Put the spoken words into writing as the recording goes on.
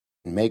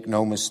Make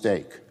no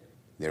mistake,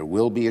 there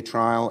will be a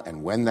trial,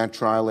 and when that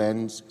trial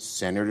ends,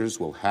 senators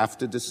will have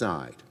to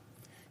decide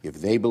if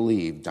they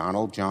believe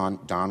Donald John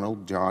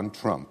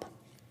Trump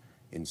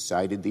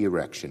incited the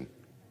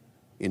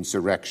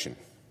insurrection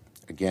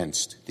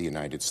against the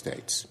United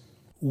States.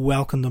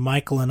 Welcome to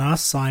Michael and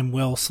Us. I'm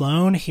Will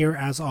Sloan, here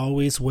as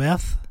always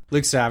with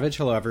Luke Savage.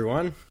 Hello,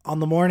 everyone. On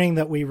the morning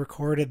that we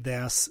recorded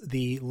this,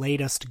 the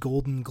latest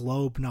Golden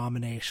Globe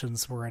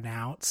nominations were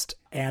announced.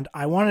 And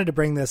I wanted to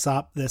bring this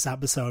up this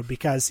episode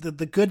because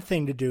the good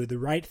thing to do, the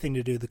right thing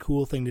to do, the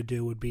cool thing to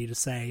do would be to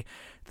say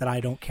that I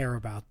don't care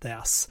about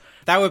this.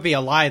 That would be a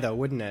lie, though,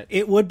 wouldn't it?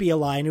 It would be a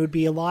lie, and it would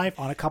be a lie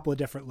on a couple of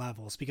different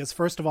levels. Because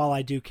first of all,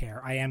 I do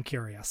care. I am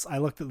curious. I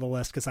looked at the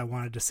list because I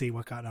wanted to see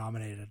what got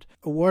nominated.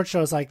 Award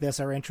shows like this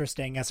are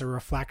interesting as a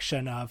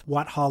reflection of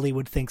what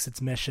Hollywood thinks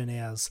its mission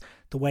is,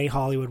 the way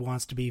Hollywood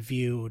wants to be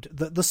viewed,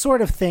 the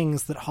sort of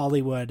things that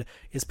Hollywood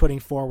is putting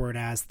forward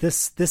as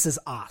this is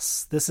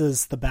us. This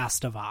is the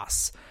best of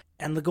us.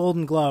 And the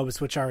Golden Globes,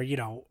 which are,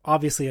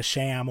 obviously a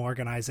sham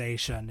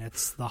organization.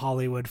 It's the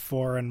Hollywood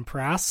Foreign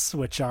Press,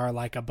 which are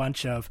like a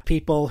bunch of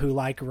people who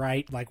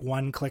write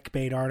one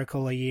clickbait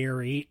article a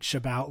year each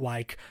about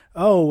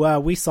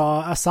we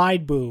saw a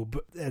side boob.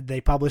 They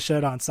publish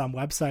it on some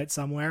website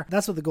somewhere.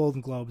 That's what the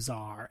Golden Globes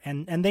are.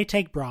 And they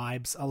take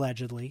bribes,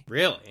 allegedly.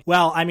 Really?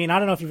 Well, I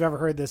don't know if you've ever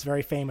heard this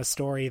very famous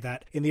story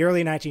that in the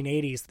early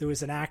 1980s, there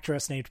was an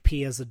actress named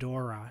Pia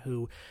Zadora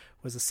who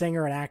was a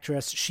singer and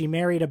actress. She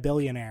married a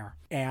billionaire,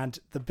 and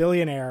the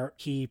billionaire,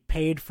 he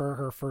paid for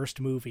her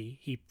first movie.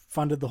 He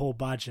funded the whole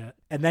budget.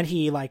 And then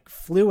he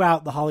flew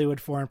out the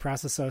Hollywood Foreign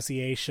Press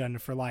Association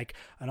for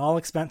an all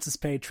expenses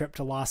paid trip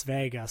to Las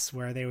Vegas,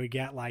 where they would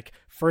get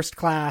first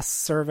class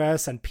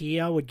service, and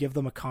Pia would give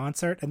them a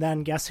concert. And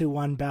then guess who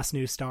won Best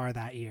New Star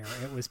that year?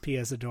 It was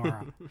Pia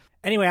Zadora.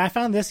 Anyway, I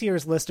found this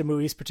year's list of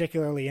movies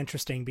particularly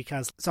interesting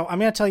because, so I'm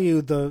going to tell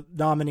you the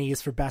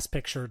nominees for Best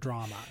Picture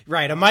Drama.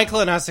 Right, a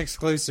Michael and Us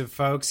exclusive,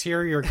 folks. Here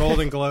are your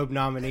Golden Globe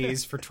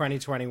nominees for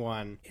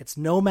 2021. It's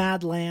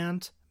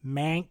Nomadland,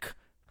 Mank,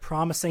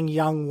 Promising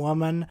Young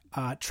Woman,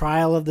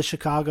 Trial of the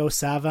Chicago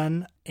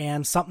 7,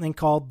 and something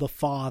called The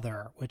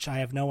Father, which I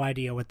have no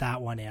idea what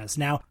that one is.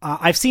 Now,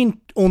 I've seen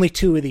only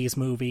two of these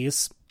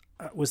movies.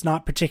 Was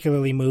not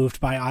particularly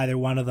moved by either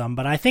one of them,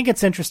 but I think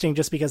it's interesting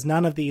just because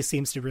none of these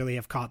seems to really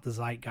have caught the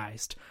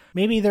zeitgeist.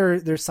 Maybe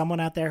there's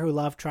someone out there who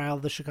loved Trial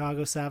of the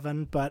Chicago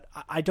 7, but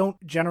I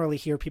don't generally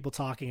hear people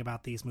talking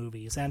about these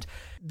movies. And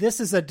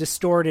this is a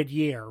distorted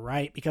year,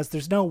 right? Because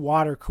there's no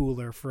water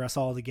cooler for us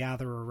all to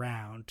gather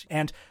around.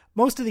 And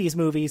most of these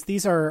movies,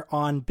 these are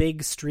on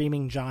big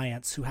streaming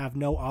giants who have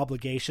no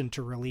obligation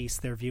to release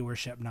their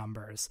viewership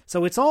numbers.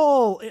 So it's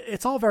all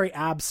very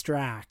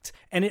abstract,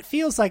 and it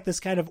feels like this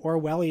kind of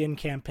Orwellian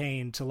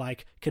campaign to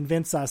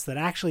convince us that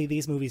actually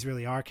these movies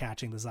really are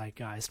catching the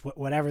zeitgeist,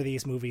 whatever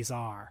these movies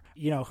are.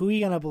 Who are you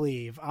going to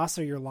believe, us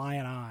or your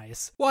lying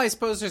eyes? Well, I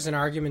suppose there's an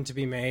argument to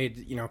be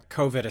made,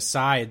 COVID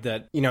aside,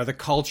 that, the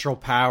cultural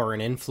power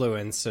and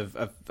influence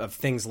of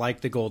things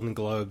like the Golden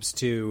Globes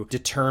to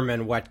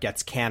determine what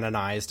gets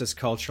canonized as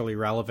culturally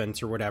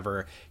relevant or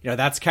whatever,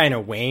 that's kind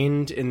of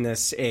waned in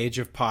this age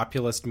of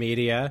populist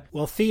media.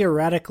 Well,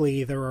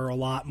 theoretically, there are a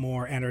lot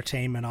more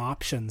entertainment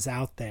options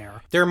out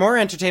there. There are more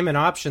entertainment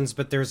options,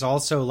 but there's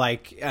also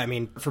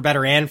for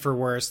better and for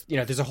worse,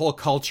 there's a whole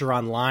culture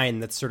online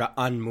that's sort of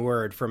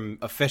unmoored from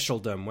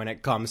officialdom when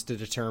it comes to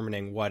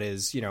determining what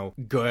is,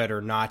 good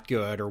or not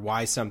good or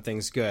why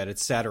something's good,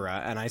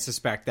 etc. And I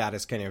suspect that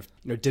has kind of,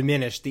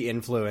 diminished the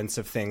influence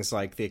of things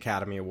like the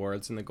Academy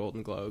Awards and the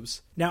Golden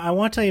Globes. Now, I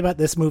want to tell you about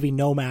this movie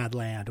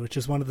Nomadland, which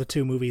is one of the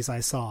two movies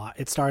I saw.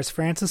 It stars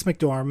Frances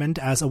McDormand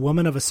as a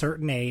woman of a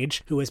certain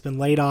age who has been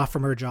laid off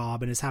from her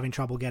job and is having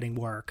trouble getting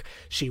work.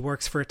 She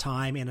works for a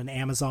time in an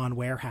Amazon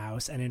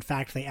warehouse, and in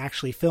fact, they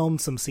actually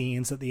filmed some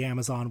scenes at the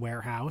Amazon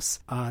warehouse.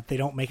 They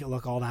don't make it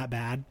look all that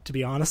bad, to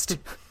be honest.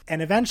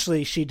 And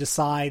eventually she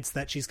decides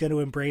that she's going to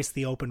embrace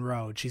the open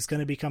road. She's going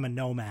to become a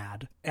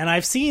nomad. And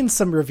I've seen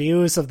some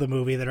reviews of the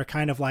movie that are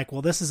kind of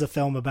well, this is a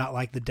film about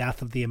the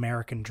death of the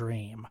American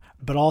dream,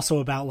 but also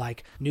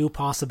about new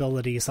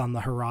possibilities on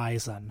the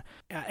horizon.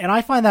 And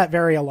I find that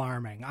very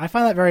alarming. I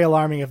find that very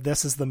alarming if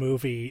this is the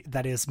movie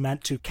that is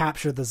meant to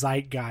capture the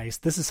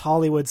zeitgeist. This is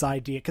Hollywood's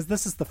idea, because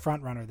this is the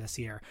front runner this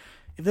year.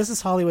 If this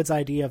is Hollywood's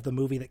idea of the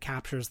movie that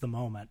captures the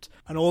moment,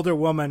 an older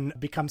woman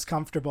becomes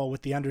comfortable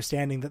with the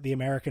understanding that the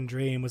American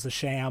dream was a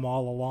sham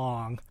all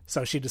along,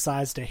 so she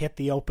decides to hit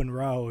the open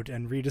road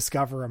and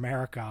rediscover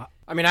America.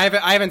 I mean,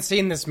 I haven't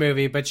seen this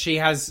movie, but she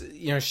has,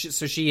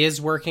 so she is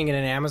working in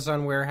an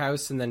Amazon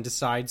warehouse and then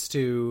decides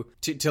to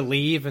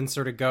leave and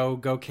sort of go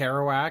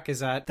Kerouac. Is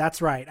that?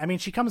 That's right. I mean,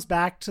 she comes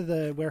back to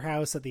the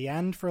warehouse at the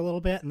end for a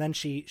little bit, and then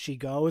she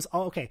goes.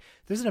 Oh, okay.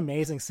 There's an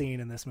amazing scene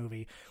in this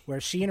movie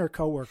where she and her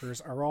coworkers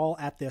are all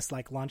at this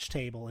lunch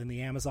table in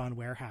the Amazon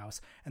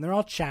warehouse, and they're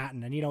all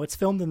chatting, and it's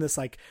filmed in this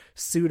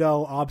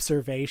pseudo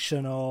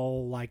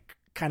observational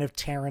kind of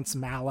Terrence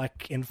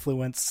Malick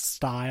influenced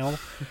style.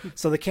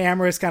 So the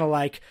camera is kind of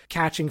like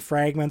catching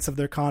fragments of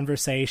their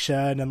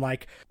conversation, and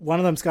like one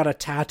of them's got a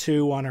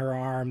tattoo on her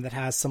arm that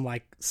has some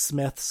like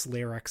Smith's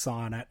lyrics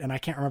on it, and I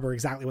can't remember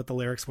exactly what the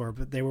lyrics were,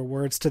 but they were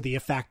words to the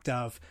effect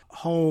of,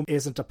 home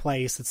isn't a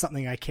place, it's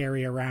something I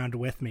carry around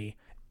with me.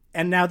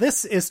 And now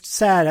this is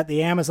said at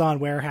the Amazon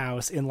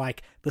warehouse in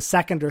like the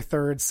second or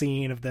third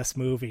scene of this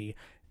movie.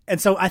 And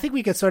so I think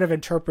we could sort of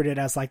interpret it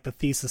as like the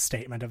thesis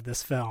statement of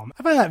this film.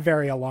 I find that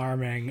very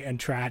alarming and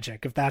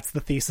tragic, if that's the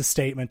thesis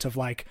statement of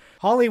like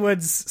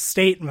Hollywood's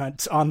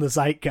statement on the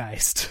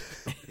zeitgeist.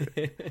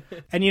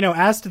 And, you know,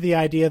 as to the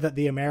idea that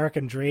the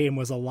American dream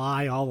was a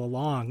lie all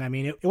along, I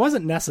mean, it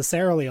wasn't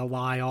necessarily a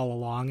lie all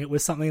along. It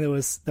was something that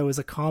was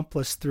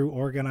accomplished through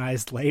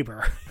organized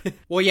labor.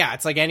 Well, yeah,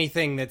 it's like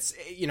anything that's,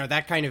 you know,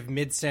 that kind of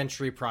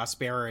mid-century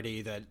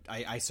prosperity that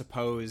I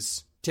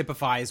suppose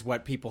typifies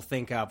what people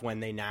think of when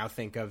they now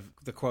think of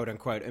the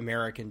quote-unquote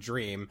American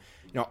dream.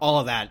 You know, all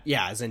of that,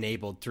 yeah, is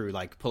enabled through,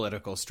 like,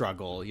 political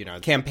struggle, you know,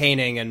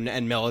 campaigning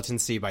and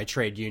militancy by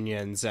trade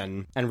unions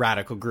and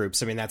radical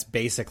groups. I mean, that's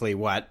basically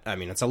what, I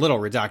mean, it's a little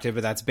reductive,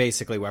 but that's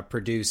basically what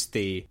produced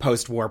the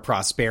post-war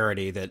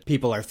prosperity that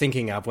people are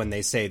thinking of when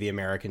they say the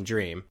American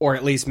dream, or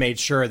at least made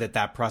sure that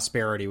that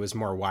prosperity was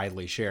more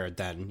widely shared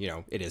than, you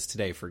know, it is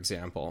today, for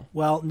example.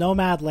 Well,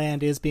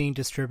 Nomadland is being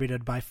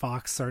distributed by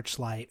Fox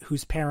Searchlight,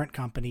 whose parent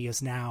company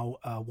is now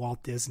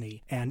Walt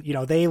Disney. And, you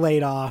know, they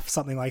laid off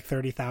something like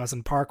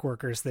 30,000 park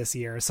workers this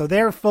year. So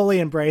they're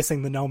fully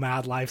embracing the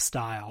nomad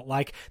lifestyle.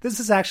 Like, this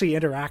is actually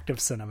interactive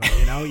cinema,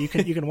 you know? You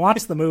can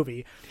watch the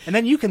movie and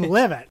then you can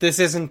live it. This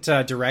isn't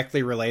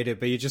directly related,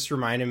 but you just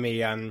reminded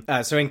me.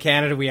 So in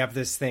Canada, we have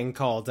this thing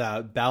called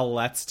Bell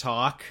Let's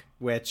Talk,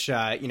 which,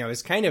 you know,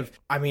 is kind of,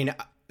 I mean,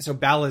 so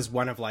Bell is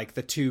one of like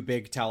the two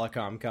big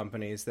telecom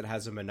companies that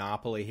has a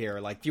monopoly here.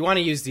 Like, if you want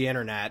to use the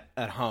internet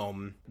at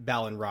home,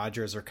 Bell and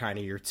Rogers are kind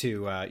of your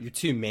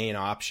two main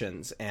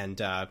options, and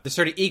they're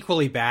sort of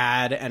equally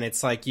bad. And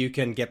it's like you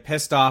can get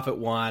pissed off at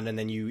one, and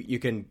then you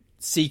can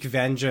seek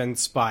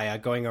vengeance by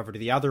going over to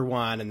the other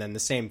one, and then the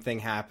same thing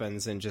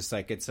happens, and just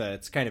like it's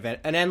kind of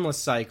an endless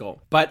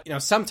cycle. But, you know,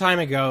 some time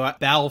ago,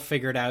 Bell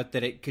figured out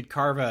that it could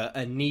carve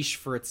a niche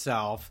for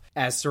itself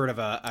as sort of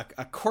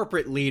a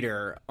corporate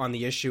leader on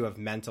the issue of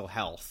mental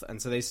health.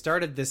 And so they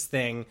started this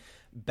thing,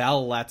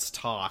 Bell Let's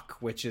Talk,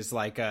 which is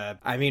like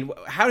I mean,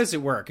 how does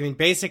it work? I mean,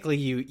 basically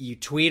you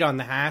tweet on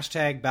the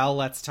hashtag Bell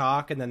Let's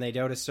Talk, and then they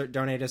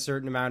donate a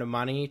certain amount of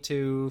money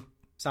to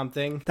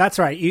something. That's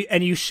right.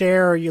 You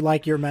share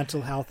your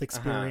mental health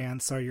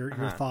experience or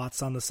your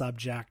thoughts on the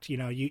subject. You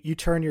know, you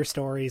turn your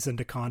stories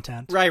into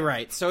content.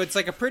 Right. So it's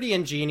like a pretty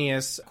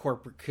ingenious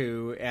corporate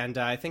coup. And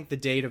I think the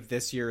date of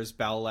this year's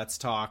Bell Let's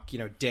Talk, you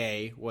know,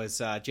 day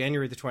was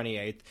January the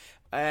 28th.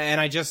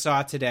 And I just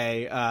saw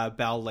today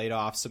Bell laid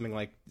off something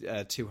like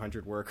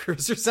 200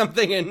 workers or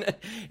something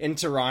in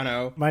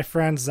Toronto. My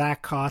friend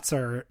Zach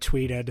Kotzer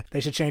tweeted, they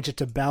should change it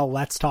to Bell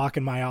Let's Talk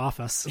in my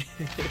office.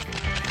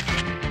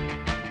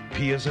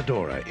 Pia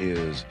Zadora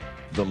is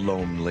the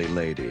lonely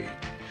lady.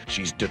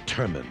 She's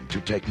determined to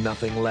take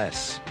nothing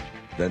less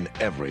than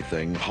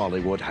everything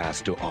Hollywood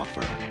has to offer.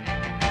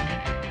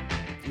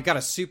 We've got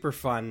a super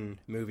fun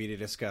movie to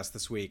discuss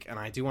this week, and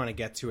I do want to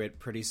get to it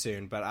pretty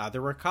soon, but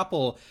there were a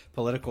couple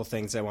political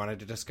things I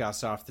wanted to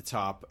discuss off the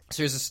top.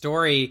 So there's a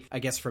story, I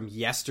guess, from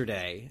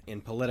yesterday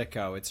in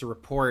Politico. It's a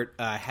report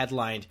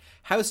headlined,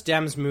 House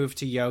Dems Move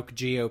to Yoke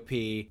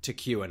GOP to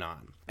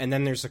QAnon. And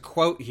then there's a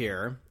quote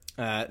here.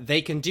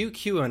 They can do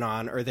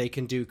QAnon or they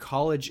can do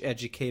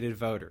college-educated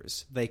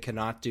voters. They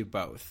cannot do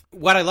both.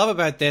 What I love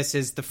about this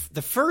is the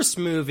first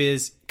move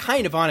is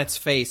kind of on its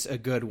face a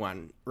good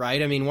one,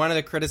 right? I mean, one of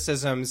the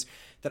criticisms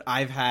that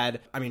I've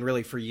had, I mean,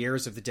 really for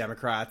years of the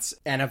Democrats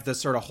and of the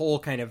sort of whole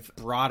kind of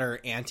broader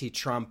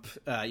anti-Trump,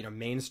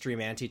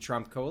 mainstream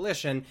anti-Trump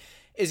coalition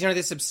is, you know,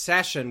 this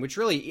obsession, which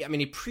really, I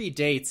mean, it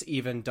predates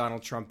even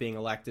Donald Trump being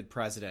elected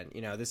president.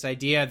 You know, this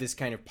idea of this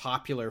kind of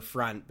popular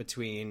front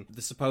between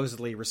the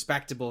supposedly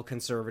respectable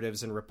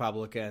conservatives and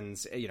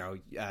Republicans, you know,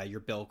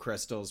 your Bill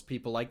Kristols,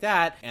 people like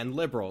that, and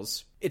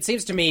liberals. It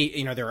seems to me,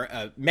 you know, there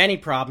are many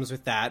problems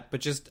with that,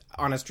 but just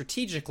on a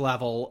strategic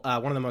level,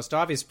 one of the most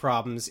obvious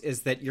problems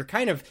is that you're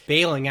kind of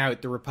bailing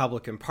out the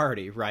Republican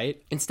Party,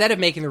 right? Instead of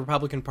making the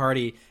Republican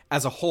Party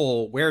as a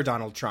whole wear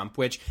Donald Trump,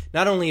 which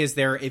not only is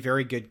there a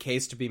very good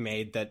case to be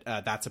made that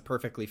that's a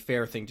perfectly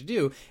fair thing to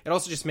do, it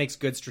also just makes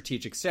good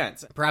strategic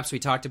sense. Perhaps we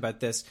talked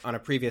about this on a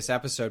previous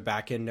episode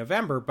back in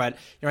November, but,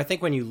 you know, I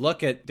think when you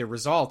look at the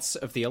results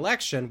of the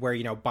election where,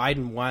 you know,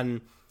 Biden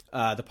won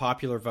the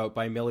popular vote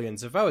by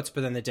millions of votes, but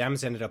then the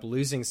Dems ended up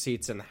losing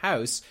seats in the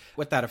House.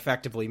 What that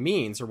effectively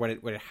means, or what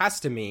it has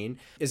to mean,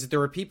 is that there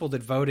were people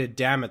that voted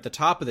Dem at the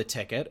top of the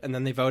ticket, and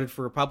then they voted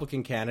for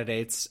Republican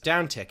candidates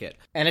down ticket.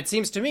 And it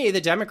seems to me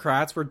the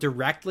Democrats were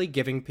directly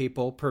giving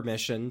people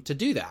permission to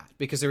do that,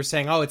 because they were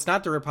saying, oh, it's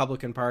not the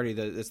Republican Party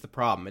that's the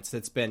problem.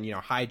 It's been, you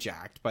know,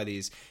 hijacked by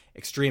these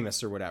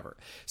extremists or whatever.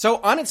 So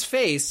on its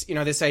face, you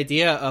know, this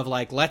idea of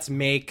like, let's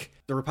make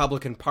the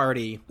Republican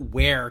Party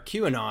wear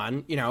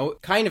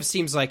QAnon, kind of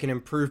seems like an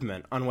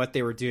improvement on what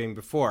they were doing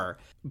before.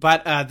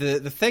 But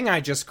the thing I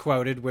just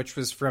quoted, which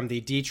was from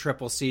the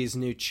DCCC's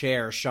new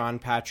chair, Sean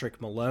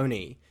Patrick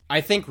Maloney, I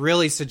think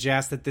really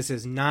suggests that this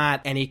is not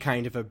any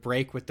kind of a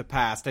break with the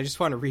past. I just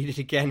want to read it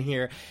again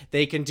here.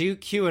 They can do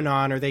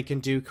QAnon or they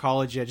can do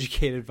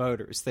college-educated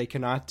voters. They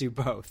cannot do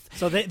both.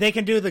 So they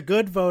can do the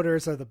good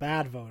voters or the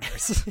bad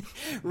voters.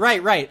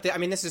 Right. I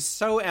mean, this is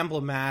so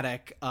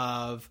emblematic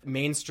of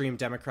mainstream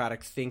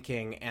Democratic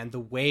thinking and the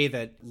way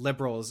that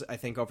liberals, I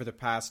think, over the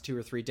past 2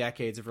 or 3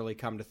 decades have really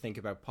come to think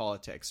about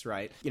politics,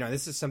 right?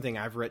 This is something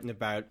I've written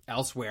about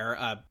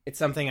elsewhere. It's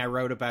something I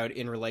wrote about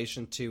in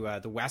relation to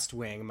The West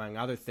Wing, among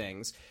other things.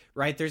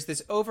 Right? There's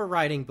this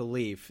overriding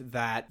belief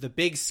that the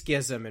big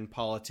schism in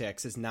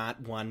politics is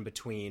not one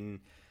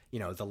between,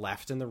 the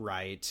left and the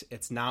right.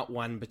 It's not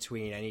one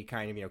between any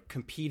kind of,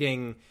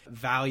 competing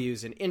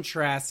values and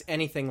interests,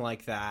 anything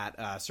like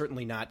that.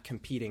 Certainly not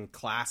competing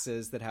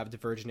classes that have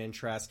divergent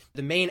interests.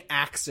 The main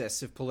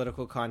axis of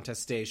political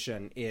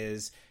contestation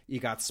is you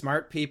got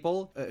smart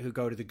people who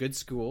go to the good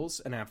schools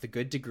and have the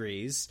good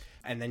degrees,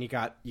 and then you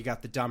got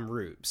the dumb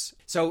rubes.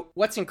 So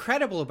what's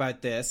incredible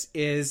about this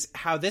is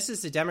how this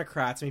is the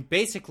Democrats,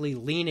 basically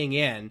leaning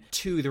in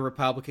to the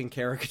Republican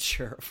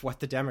caricature of what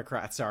the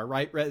Democrats are,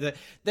 right?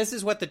 This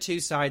is what the two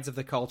sides of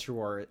the culture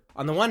war.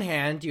 On the one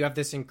hand, you have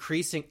this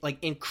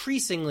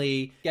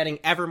increasingly getting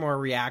ever more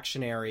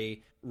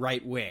reactionary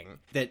right wing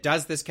that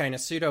does this kind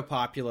of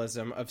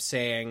pseudo-populism of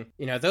saying,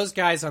 those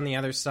guys on the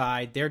other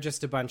side, they're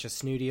just a bunch of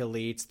snooty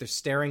elites. They're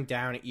staring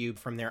down at you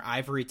from their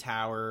ivory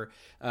tower,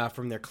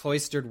 from their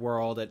cloistered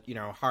world at,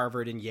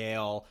 Harvard and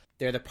Yale.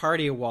 They're the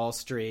party of Wall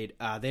Street.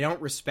 They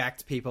don't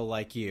respect people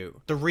like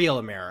you, the real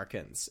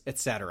Americans,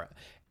 etc.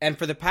 And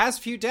for the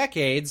past few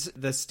decades,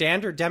 the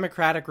standard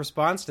Democratic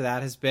response to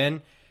that has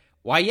been,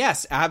 why,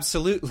 yes,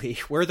 absolutely.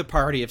 We're the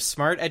party of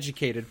smart,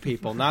 educated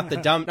people, not the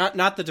dumb,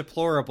 not the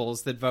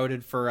deplorables that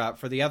voted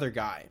for the other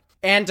guy.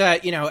 And,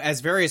 as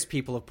various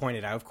people have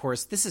pointed out, of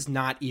course, this is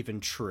not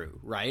even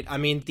true, right?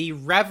 The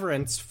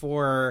reverence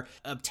for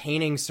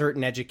obtaining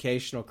certain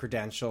educational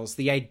credentials,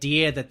 the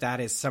idea that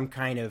that is some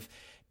kind of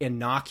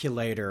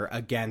inoculator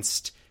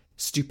against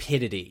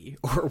stupidity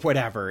or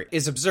whatever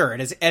is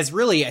absurd, as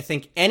really, I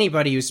think,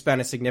 anybody who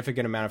spent a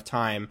significant amount of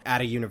time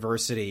at a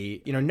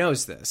university,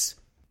 knows this.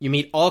 You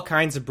meet all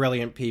kinds of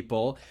brilliant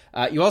people.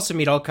 You also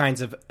meet all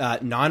kinds of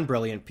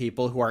non-brilliant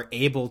people who are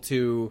able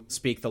to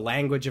speak the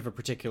language of a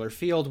particular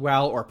field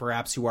well, or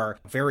perhaps who are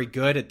very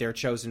good at their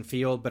chosen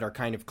field but are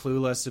kind of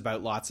clueless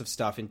about lots of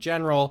stuff in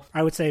general.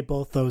 I would say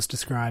both those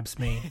describes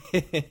me.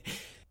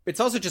 It's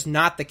also just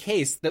not the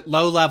case that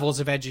low levels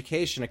of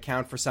education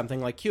account for something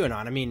like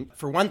QAnon.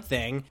 For one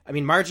thing,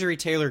 Marjorie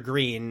Taylor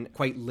Greene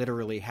quite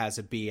literally has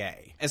a BA.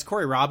 As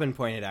Corey Robin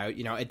pointed out,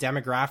 a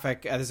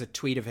demographic, there's a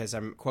tweet of his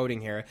I'm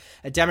quoting here,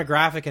 a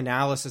demographic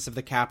analysis of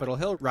the Capitol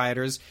Hill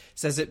rioters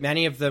says that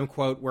many of them,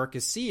 quote, work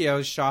as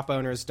CEOs, shop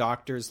owners,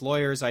 doctors,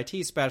 lawyers,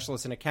 IT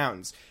specialists, and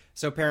accountants.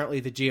 So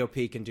apparently the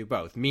GOP can do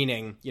both,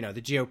 meaning, the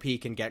GOP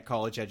can get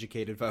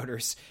college-educated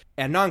voters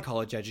and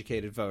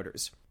non-college-educated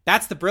voters.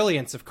 That's the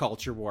brilliance of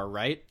culture war,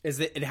 right? Is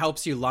that it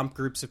helps you lump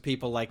groups of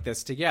people like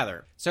this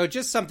together. So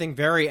just something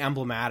very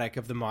emblematic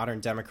of the modern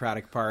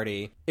Democratic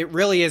Party. It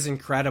really is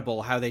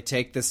incredible how they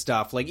take this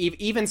stuff. Like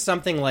even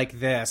something like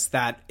this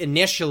that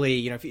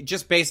initially, if you,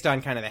 just based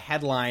on kind of the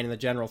headline and the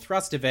general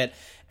thrust of it,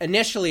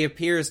 initially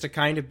appears to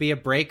kind of be a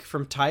break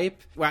from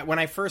type. When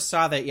I first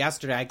saw that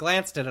yesterday, I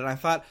glanced at it and I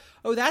thought,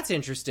 oh, that's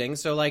interesting.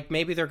 So,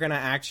 maybe they're going to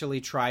actually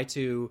try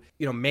to,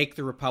 make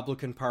the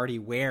Republican Party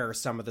wear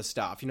some of the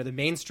stuff. The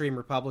mainstream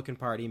Republican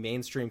Party,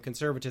 mainstream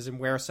conservatism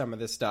wear some of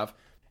this stuff.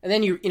 And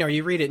then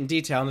you read it in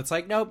detail and it's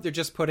like, nope, they're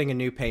just putting a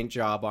new paint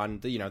job on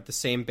the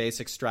same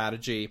basic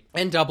strategy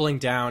and doubling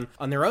down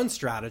on their own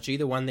strategy,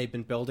 the one they've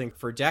been building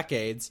for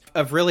decades,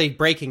 of really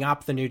breaking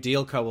up the New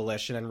Deal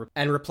coalition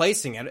and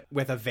replacing it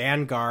with a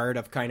vanguard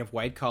of kind of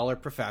white collar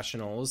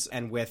professionals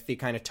and with the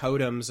kind of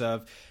totems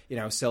of,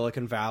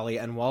 Silicon Valley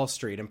and Wall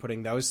Street, and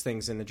putting those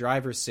things in the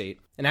driver's seat.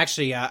 And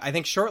actually, I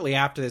think shortly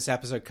after this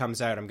episode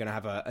comes out, I'm going to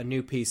have a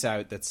new piece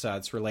out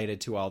that's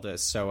related to all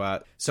this.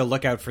 So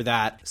look out for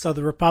that. So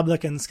the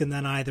Republicans can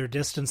then either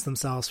distance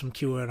themselves from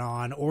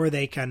QAnon, or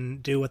they can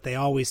do what they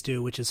always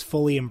do, which is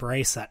fully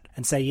embrace it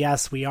and say,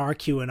 yes, we are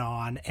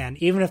QAnon. And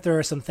even if there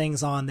are some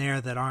things on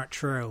there that aren't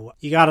true,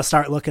 you got to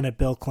start looking at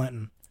Bill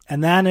Clinton.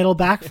 And then it'll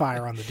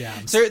backfire on the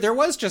Dems. There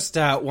was just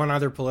one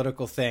other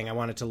political thing I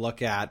wanted to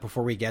look at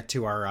before we get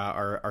to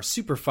our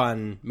super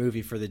fun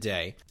movie for the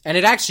day. And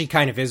it actually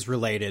kind of is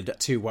related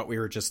to what we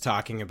were just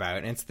talking about.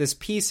 And it's this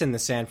piece in the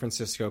San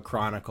Francisco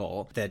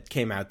Chronicle that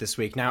came out this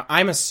week. Now,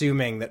 I'm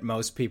assuming that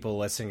most people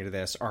listening to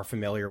this are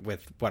familiar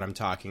with what I'm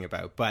talking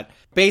about. But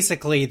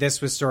basically,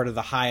 this was sort of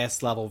the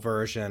highest level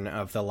version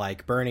of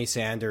the Bernie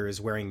Sanders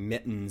wearing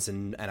mittens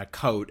and a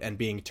coat and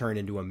being turned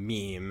into a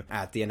meme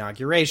at the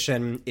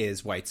inauguration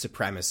is white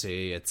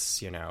supremacy.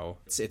 It's,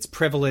 it's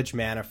privilege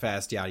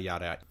manifest, yada,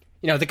 yada.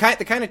 You know, the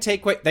kind of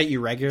take that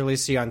you regularly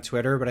see on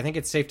Twitter, but I think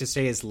it's safe to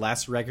say is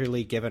less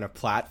regularly given a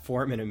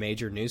platform in a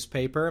major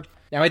newspaper.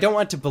 Now, I don't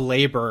want to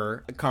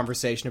belabor a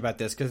conversation about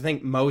this because I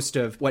think most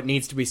of what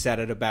needs to be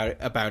said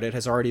about it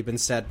has already been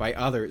said by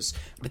others.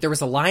 But there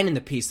was a line in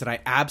the piece that I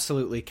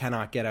absolutely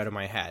cannot get out of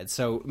my head.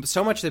 So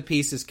much of the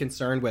piece is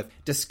concerned with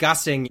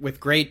discussing with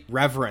great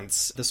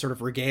reverence the sort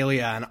of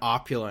regalia and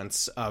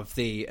opulence of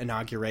the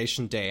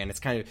inauguration day. And it's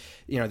kind of,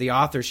 you know, the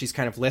author, she's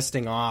kind of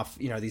listing off,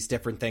 you know, these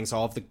different things,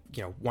 all of the,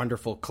 you know,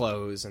 wonderful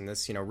clothes and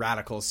this, you know,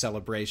 radical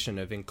celebration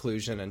of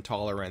inclusion and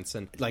tolerance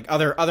and like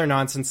other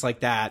nonsense like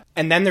that.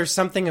 And then there's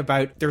something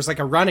about, there's like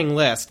a running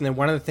list, and then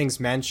one of the things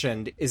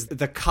mentioned is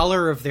the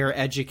color of their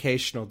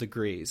educational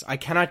degrees. I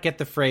cannot get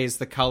the phrase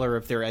 "the color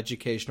of their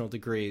educational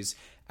degrees"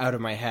 out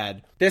of my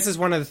head. This is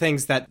one of the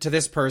things that to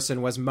this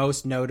person was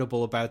most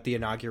notable about the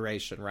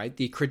inauguration, right?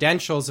 The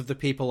credentials of the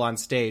people on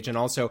stage and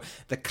also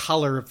the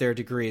color of their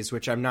degrees,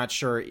 which I'm not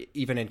sure,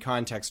 even in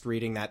context,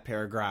 reading that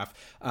paragraph,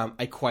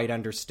 I quite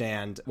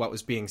understand what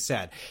was being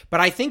said. But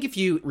I think if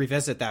you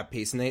revisit that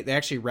piece, and they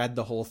actually read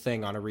the whole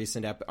thing on a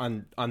recent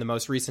on the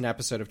most recent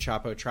episode of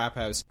Chapo Trap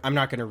House, I'm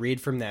not going to read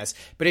from this,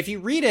 but if you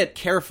read it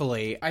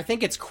carefully, I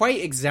think it's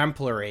quite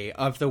exemplary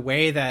of the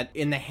way that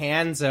in the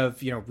hands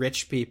of, you know,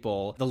 rich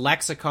people, the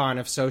lexicon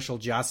of social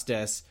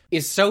justice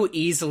is so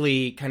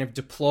easily kind of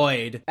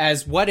deployed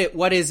as what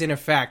is in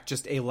effect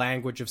just a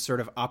language of sort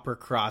of upper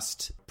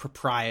crust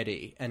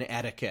propriety and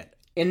etiquette.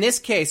 In this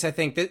case, I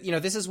think that, you know,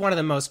 this is one of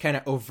the most kind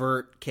of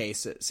overt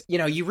cases. You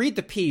know, you read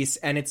the piece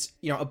and it's,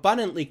 you know,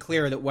 abundantly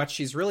clear that what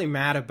she's really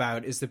mad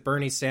about is that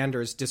Bernie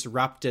Sanders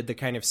disrupted the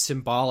kind of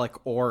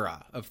symbolic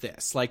aura of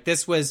this. Like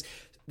this was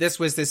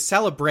this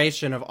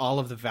celebration of all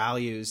of the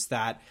values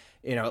that,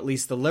 you know, at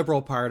least the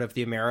liberal part of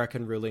the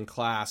American ruling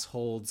class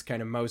holds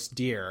kind of most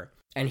dear.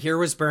 And here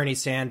was Bernie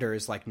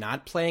Sanders, like,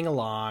 not playing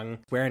along,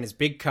 wearing his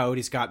big coat,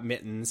 he's got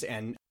mittens,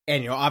 and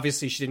you know,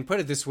 obviously she didn't put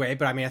it this way,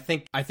 but I mean,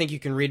 I think you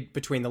can read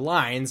between the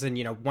lines, and,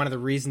 you know, one of the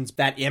reasons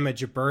that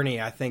image of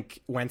Bernie, I think,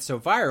 went so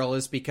viral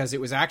is because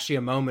it was actually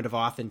a moment of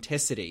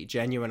authenticity,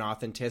 genuine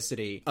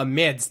authenticity,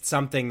 amidst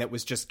something that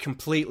was just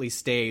completely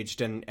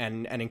staged and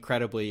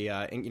incredibly,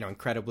 you know,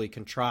 incredibly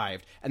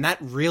contrived. And that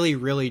really,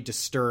 really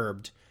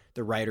disturbed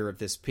the writer of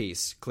this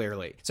piece,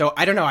 clearly. So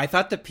I don't know. I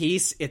thought the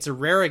piece, it's a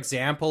rare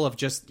example of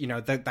just, you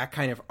know, that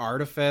kind of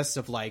artifice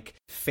of like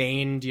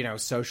feigned, you know,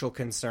 social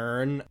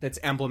concern that's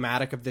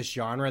emblematic of this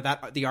genre.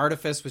 That the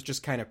artifice was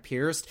just kind of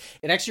pierced.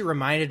 It actually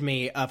reminded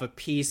me of a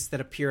piece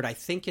that appeared, I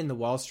think, in the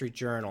Wall Street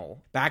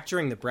Journal back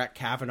during the Brett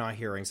Kavanaugh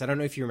hearings. I don't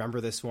know if you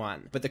remember this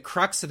one, but the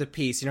crux of the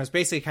piece, you know, it's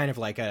basically kind of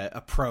like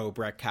a pro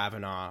Brett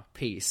Kavanaugh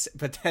piece.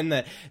 But then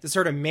the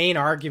sort of main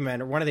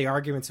argument, or one of the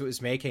arguments it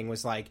was making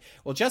was like,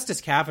 well,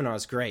 Justice Kavanaugh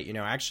is great. You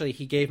know, actually,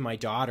 he gave my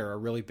daughter a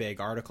really big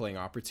articling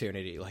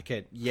opportunity, like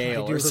at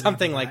Yale or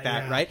something like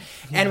that, right?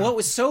 Yeah. And what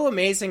was so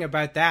amazing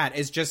about that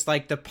is just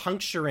like the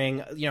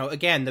puncturing, you know,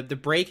 again, the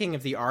breaking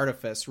of the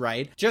artifice,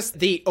 right? Just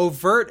the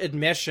overt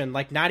admission,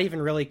 like not even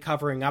really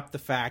covering up the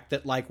fact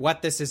that like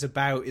what this is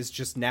about is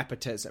just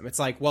nepotism. It's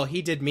like, well,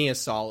 he did me a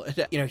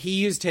solid. You know, he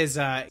used his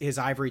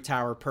ivory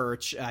tower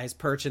perch, his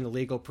perch in the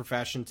legal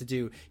profession to do,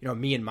 you know,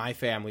 me and my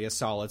family a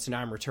solid. So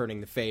now I'm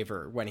returning the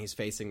favor when he's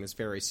facing this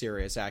very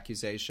serious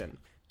accusation.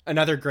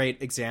 Another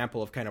great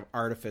example of kind of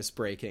artifice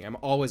breaking. I'm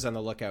always on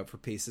the lookout for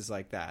pieces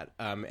like that.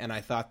 And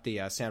I thought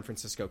the San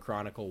Francisco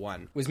Chronicle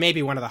one was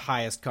maybe one of the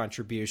highest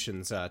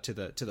contributions to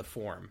the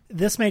form.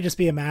 This may just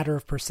be a matter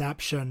of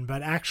perception,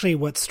 but actually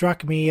what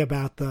struck me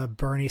about the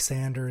Bernie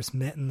Sanders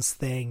mittens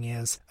thing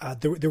is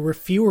there were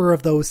fewer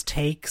of those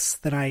takes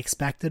than I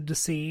expected to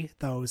see.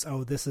 Those,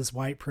 oh, this is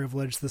white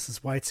privilege, this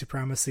is white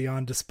supremacy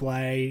on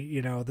display,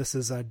 you know, this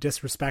is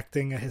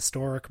disrespecting a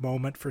historic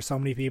moment for so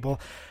many people.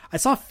 I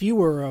saw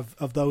fewer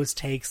of those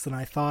takes than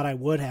I thought I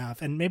would have,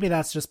 and maybe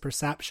that's just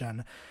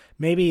perception.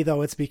 Maybe,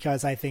 though, it's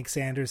because I think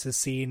Sanders is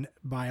seen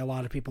by a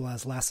lot of people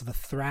as less of a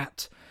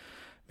threat.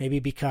 Maybe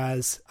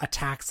because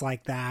attacks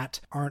like that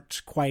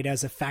aren't quite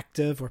as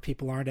effective, or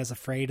people aren't as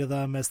afraid of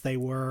them as they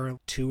were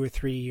 2 or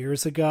 3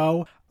 years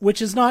ago.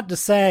 Which is not to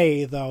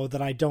say, though,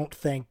 that I don't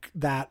think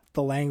that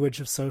the language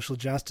of social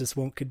justice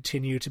won't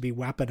continue to be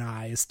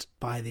weaponized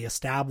by the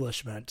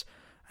establishment.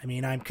 I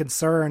mean, I'm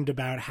concerned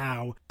about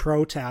how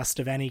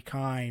protest of any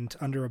kind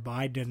under a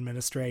Biden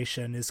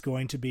administration is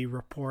going to be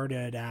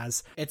reported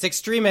as... It's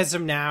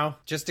extremism now.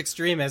 Just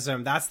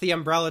extremism. That's the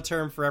umbrella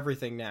term for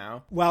everything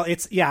now. Well,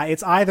 it's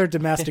either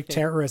domestic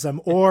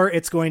terrorism or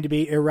it's going to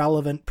be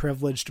irrelevant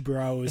privileged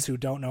bros who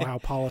don't know how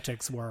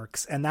politics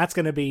works. And that's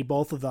going to be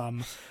both of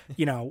them.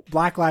 You know,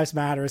 Black Lives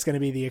Matter is going to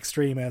be the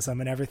extremism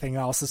and everything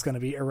else is going to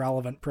be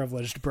irrelevant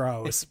privileged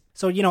bros.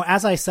 So,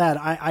 as I said,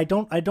 I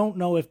don't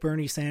know if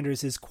Bernie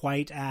Sanders is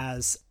quite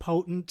as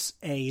potent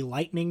a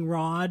lightning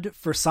rod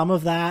for some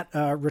of that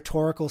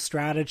rhetorical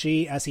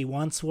strategy as he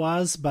once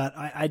was, but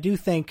I do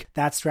think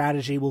that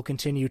strategy will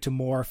continue to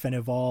morph and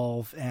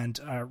evolve and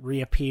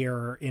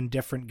reappear in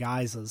different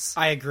guises.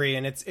 I agree,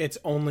 and it's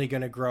only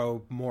going to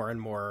grow more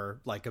and more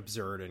like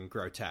absurd and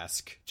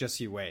grotesque. Just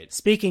you wait.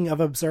 Speaking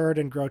of absurd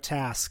and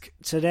grotesque,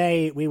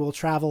 today we will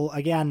travel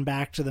again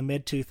back to the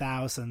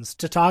mid-2000s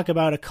to talk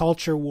about a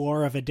culture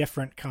war of a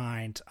different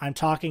kind. I'm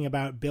talking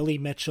about Billy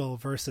Mitchell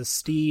versus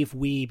Steve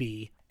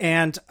Wiebe.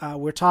 And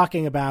we're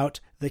talking about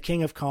The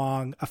King of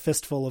Kong, A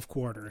Fistful of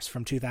Quarters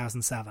from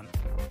 2007.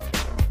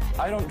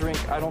 I don't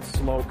drink, I don't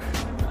smoke,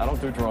 I don't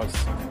do drugs.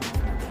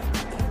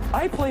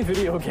 I play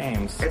video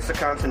games. It's a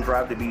constant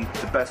drive to be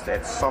the best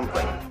at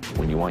something.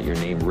 When you want your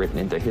name written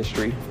into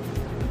history,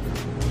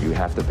 you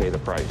have to pay the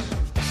price.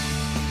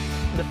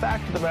 The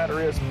fact of the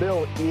matter is,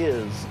 Bill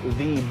is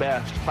the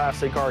best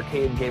classic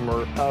arcade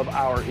gamer of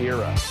our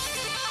era.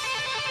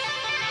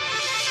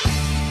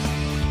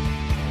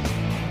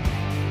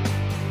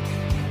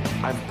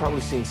 I've probably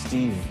seen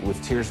Steve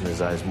with tears in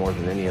his eyes more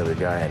than any other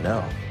guy I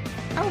know.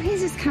 Oh, he's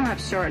just come up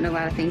short in a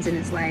lot of things in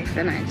his life,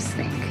 and I just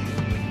think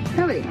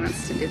nobody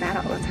wants to do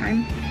that all the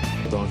time.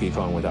 Donkey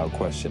Kong, without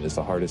question, is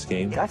the hardest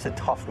game. That's a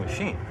tough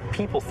machine.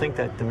 People think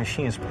that the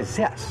machine is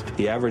possessed.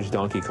 The average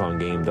Donkey Kong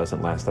game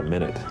doesn't last a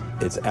minute.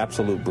 It's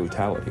absolute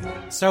brutality.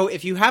 So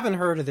if you haven't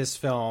heard of this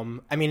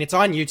film, I mean, it's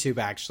on YouTube,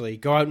 actually.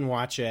 Go out and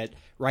watch it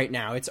right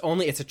now. It's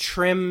a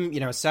trim,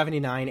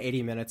 79,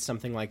 80 minutes,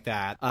 something like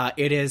that.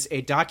 It is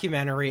a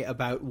documentary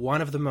about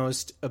one of the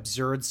most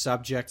absurd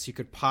subjects you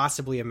could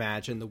possibly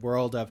imagine, the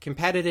world of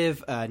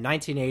competitive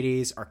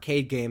 1980s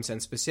arcade games,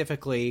 and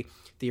specifically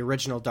the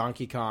original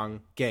Donkey Kong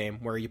game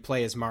where you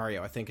play as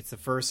Mario. I think it's the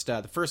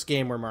first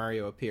game where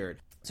Mario appeared.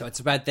 So it's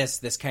about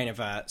this kind of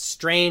a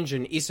strange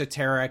and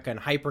esoteric and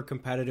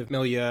hyper-competitive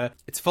milieu.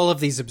 It's full of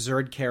these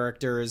absurd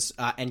characters,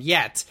 and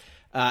yet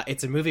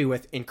it's a movie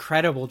with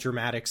incredible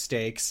dramatic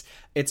stakes.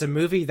 It's a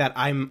movie that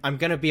I'm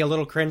going to be a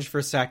little cringe for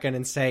a second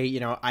and say,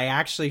 I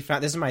actually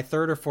found, this is my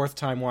third or fourth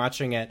time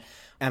watching it,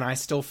 and I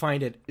still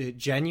find it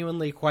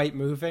genuinely quite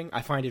moving.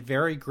 I find it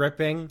very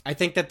gripping. I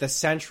think that the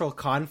central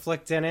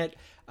conflict in it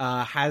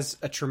has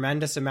a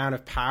tremendous amount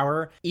of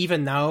power,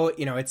 even though,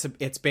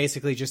 it's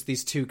basically just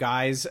these two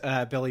guys,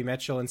 Billy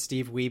Mitchell and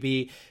Steve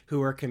Wiebe,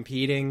 who are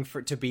competing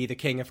to be the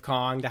King of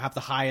Kong, to have the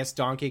highest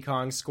Donkey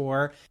Kong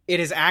score. It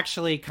is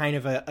actually kind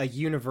of a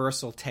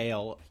universal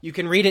tale. You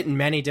can read it in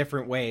many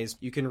different ways.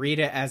 You can read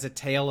it as a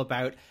tale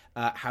about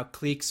how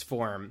cliques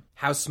form,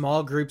 how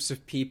small groups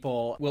of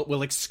people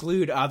will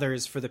exclude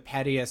others for the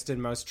pettiest and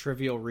most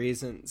trivial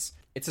reasons.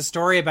 It's a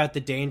story about the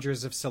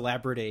dangers of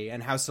celebrity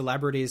and how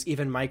celebrities,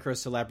 even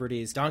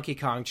micro-celebrities, Donkey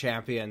Kong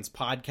champions,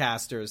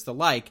 podcasters, the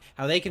like,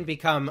 how they can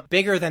become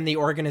bigger than the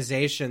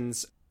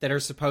organizations that are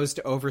supposed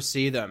to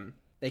oversee them.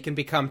 They can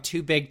become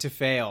too big to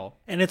fail.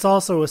 And it's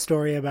also a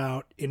story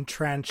about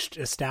entrenched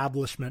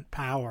establishment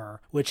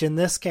power, which in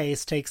this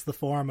case takes the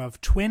form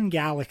of Twin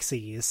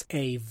Galaxies,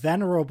 a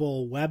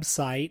venerable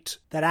website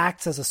that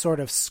acts as a sort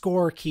of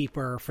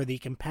scorekeeper for the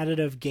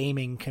competitive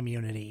gaming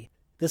community.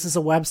 This is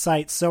a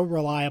website so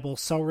reliable,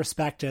 so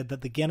respected,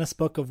 that the Guinness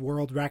Book of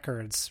World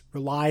Records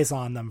relies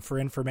on them for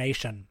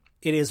information.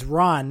 It is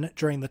run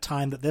during the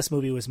time that this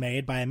movie was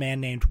made by a man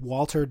named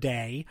Walter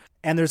Day,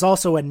 and there's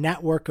also a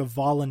network of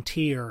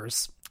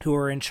volunteers who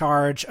are in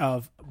charge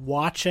of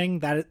watching,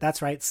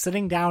 that's right,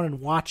 sitting down and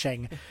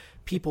watching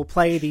people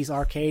play these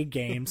arcade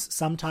games,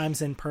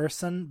 sometimes in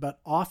person, but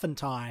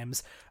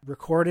oftentimes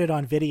recorded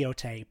on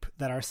videotape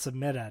that are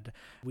submitted.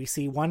 We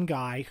see one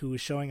guy who is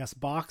showing us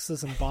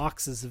boxes and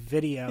boxes of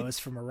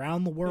videos from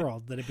around the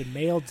world that have been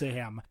mailed to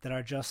him that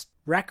are just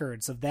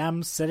records of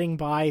them sitting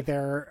by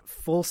their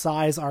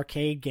full-size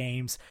arcade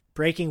games,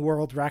 breaking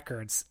world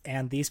records,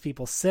 and these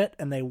people sit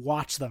and they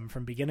watch them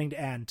from beginning to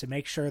end to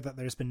make sure that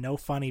there's been no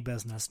funny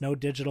business, no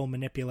digital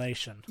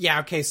manipulation. Yeah,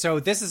 okay, so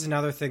this is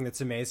another thing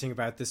that's amazing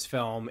about this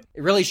film.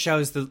 It really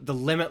shows the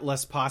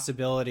limitless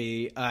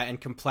possibility and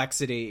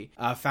complexity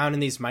found in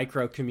these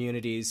micro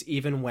communities,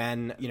 even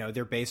when,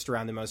 they're based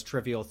around the most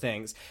trivial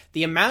things.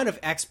 The amount of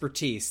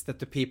expertise that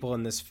the people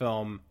in this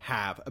film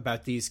have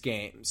about these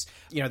games.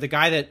 The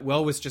guy that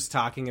Will was just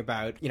talking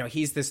about,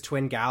 he's this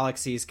Twin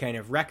Galaxies kind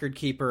of record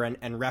keeper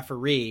and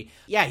referee.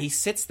 Yeah, he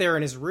sits there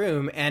in his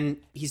room and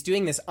he's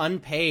doing this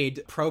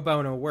unpaid pro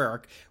bono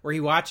work where he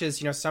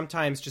watches,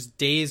 sometimes just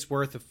days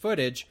worth of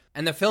footage.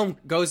 And the film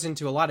goes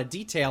into a lot of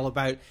detail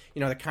about,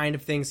 the kind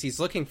of things he's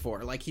looking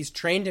for. Like, he's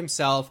trained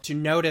himself to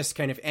notice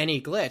kind of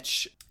any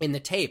glitch in the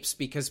tapes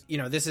because,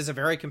 this is a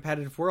very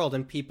competitive world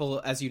and people,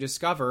 as you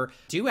discover,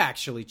 do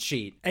actually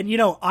cheat. And,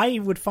 I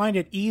would find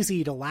it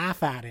easy to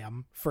laugh at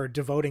him for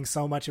devoting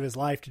so much of his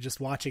life to just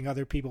watching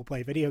other people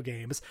play video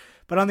games.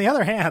 But on the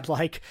other hand,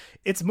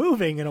 it's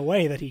moving in a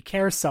way that he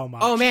cares so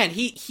much. Oh, man,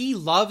 he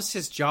loves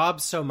his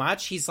job so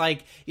much. He's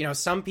like,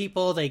 some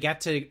people, they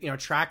get to,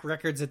 track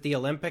records at the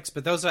Olympics,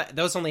 but those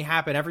those only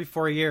happen every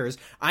 4 years.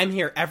 I'm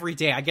here every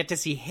day. I get to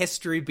see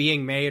history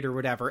being made or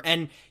whatever.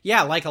 And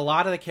yeah, like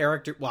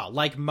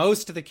like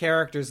most of the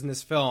characters in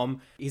this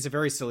film, he's a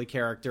very silly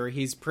character.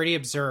 He's pretty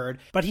absurd.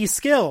 But he's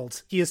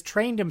skilled. He has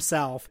trained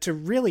himself to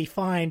really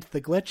find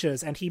the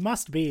glitches, and he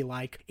must be,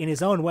 like, in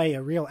his own way,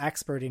 a real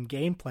expert in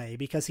gameplay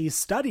because he's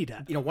studied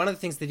it. You know, one of the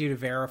things they do to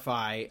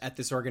verify at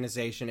this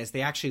organization is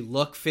they actually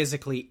look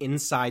physically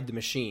inside the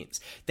machines.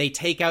 They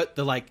take out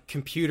the, like,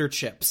 computer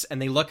chips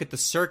and they look at the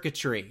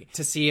circuitry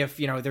to see if,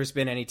 you know, there's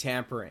been any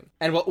tampering.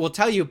 And we'll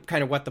tell you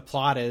kind of what the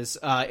plot is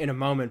in a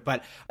moment,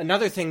 but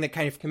another thing that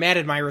kind of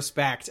commanded my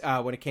respect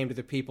when it came to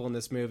the people in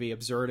this movie,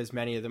 absurd as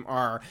many of them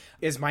are,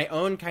 is my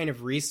own kind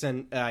of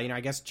recent, I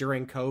guess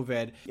during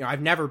COVID,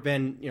 I've never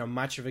been,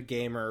 much of a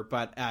gamer,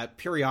 but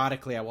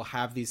periodically I will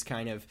have these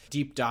kind of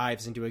deep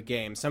dives into a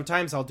game.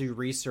 Sometimes I'll do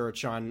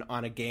research on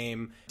a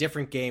game,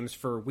 different games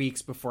for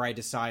weeks before I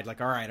decide,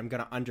 like, all right, I'm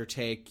going to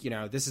undertake,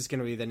 this is going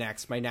to be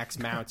my next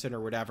mountain or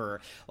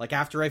whatever. Like,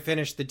 after I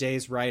finish the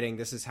day's writing,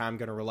 this is how I'm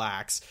going to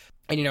relax.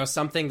 And,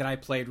 something that I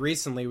played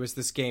recently was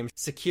this game,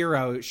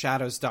 Sekiro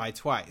Shadows Die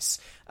Twice,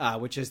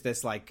 which is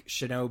this, like,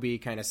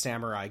 shinobi kind of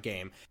samurai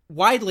game.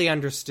 Widely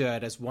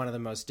understood as one of the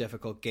most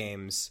difficult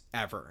games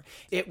ever.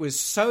 It was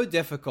so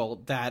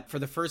difficult that for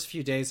the first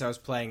few days I was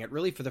playing it,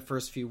 really for the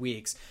first few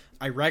weeks,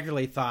 I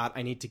regularly thought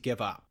I need to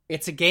give up.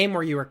 It's a game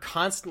where you are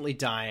constantly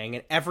dying,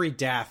 and every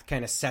death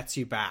kind of sets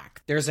you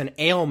back. There's an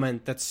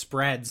ailment that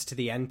spreads to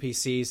the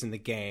NPCs in the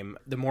game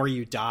the more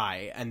you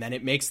die, and then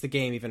it makes the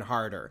game even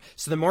harder.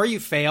 So the more you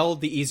fail,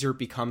 the easier it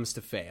becomes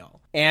to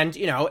fail. And,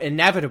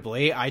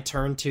 inevitably, I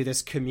turned to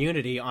this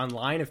community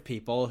online of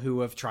people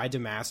who have tried to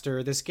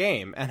master this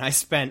game, and I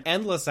spent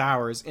endless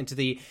hours into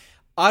the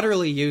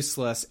utterly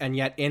useless and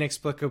yet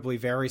inexplicably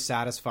very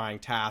satisfying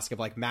task of,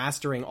 like,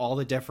 mastering all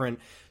the different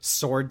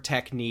sword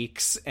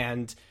techniques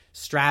and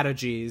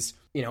strategies,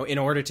 in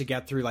order to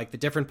get through, like, the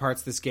different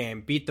parts of this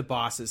game, beat the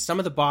bosses. Some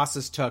of the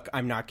bosses took,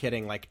 I'm not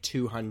kidding, like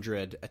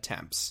 200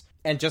 attempts.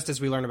 And just as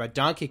we learn about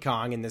Donkey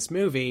Kong in this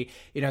movie,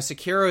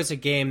 Sekiro is a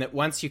game that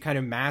once you kind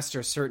of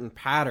master certain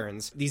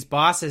patterns, these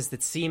bosses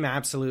that seem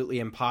absolutely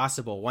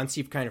impossible, once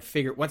you've kind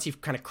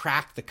of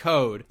cracked the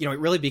code, it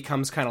really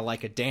becomes kind of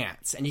like a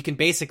dance. And you can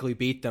basically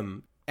beat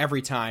them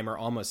every time or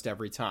almost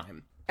every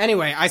time.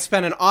 Anyway, I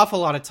spent an awful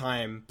lot of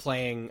time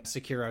playing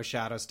Sekiro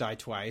Shadows Die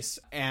Twice,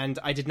 and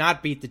I did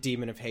not beat the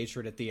Demon of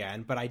Hatred at the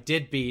end, but I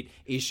did beat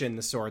Ishin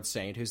the Sword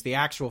Saint, who's the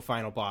actual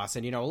final boss,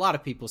 and, a lot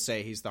of people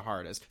say he's the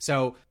hardest.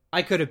 So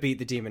I could have beat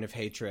the Demon of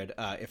Hatred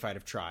if I'd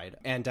have tried,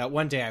 and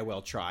one day I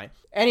will try.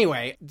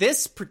 Anyway,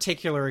 this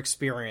particular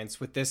experience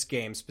with this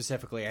game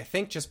specifically, I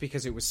think just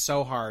because it was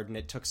so hard and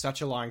it took such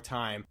a long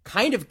time,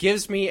 kind of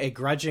gives me a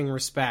grudging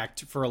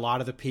respect for a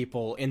lot of the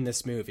people in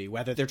this movie,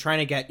 whether they're trying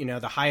to get,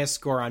 the highest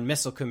score on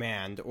Missile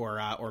Command or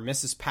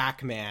Mrs.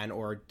 Pac-Man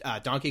or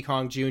Donkey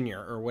Kong Jr.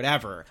 or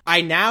whatever. I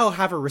now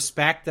have a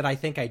respect that I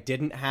think I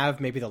didn't have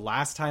maybe the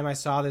last time I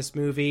saw this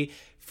movie,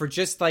 for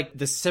just, like,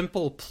 the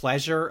simple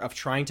pleasure of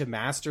trying to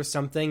master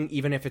something,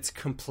 even if it's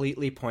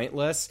completely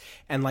pointless,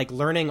 and, like,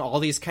 learning all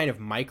these kind of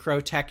micro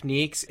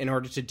techniques in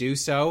order to do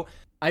so.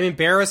 I'm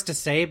embarrassed to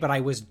say, but I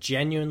was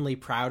genuinely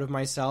proud of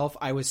myself.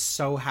 I was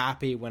so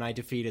happy when I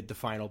defeated the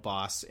final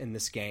boss in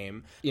this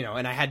game,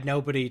 and I had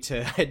nobody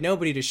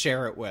to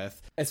share it with.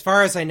 As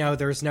far as I know,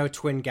 there's no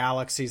Twin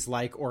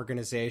Galaxies-like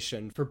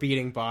organization for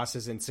beating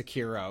bosses in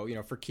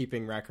Sekiro, for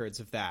keeping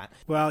records of that.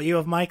 Well, you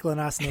have Michael and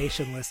Us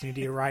Nation listening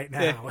to you right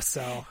now,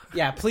 so...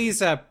 Yeah,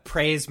 please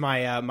praise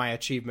my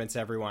achievements,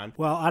 everyone.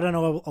 Well, I don't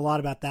know a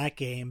lot about that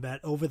game, but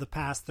over the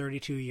past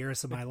 32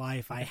 years of my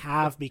life, I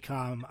have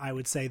become, I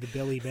would say, the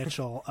Billy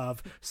Mitchell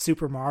of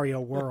Super Mario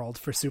World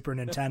for Super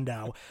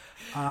Nintendo.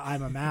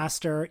 I'm a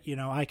master,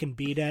 I can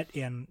beat it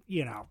in,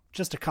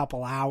 just a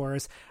couple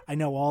hours. I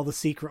know all the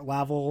secret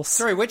levels.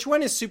 Sorry, which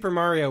one is Super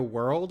Mario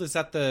World? Is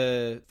that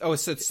so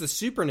it's the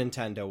Super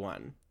Nintendo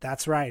one.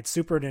 That's right,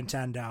 Super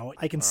Nintendo.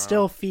 I can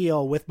still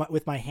feel with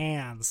my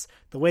hands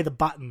the way the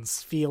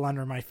buttons feel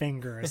under my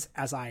fingers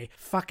as I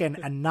fucking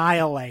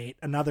annihilate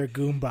another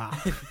Goomba.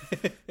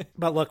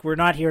 But look, we're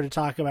not here to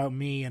talk about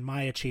me and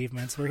my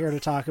achievements. We're here to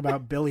talk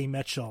about Billy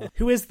Mitchell,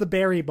 who is the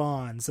Barry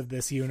Bonds of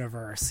this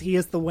universe. He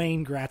is the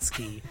Wayne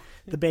Gretzky,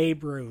 the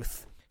Babe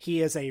Ruth.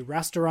 He is a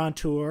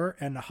restaurateur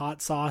and a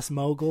hot sauce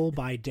mogul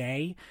by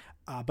day.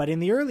 But in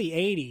the early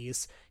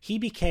 80s, he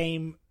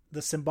became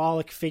the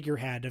symbolic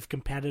figurehead of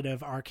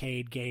competitive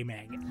arcade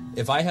gaming.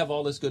 If I have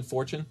all this good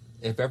fortune,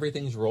 if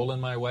everything's rolling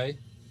my way,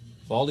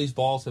 if all these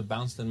balls have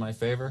bounced in my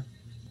favor,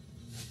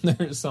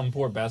 there's some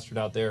poor bastard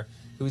out there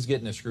who's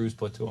getting the screws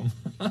put to him.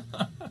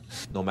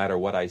 No matter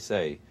what I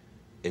say,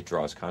 it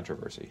draws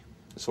controversy.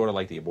 It's sort of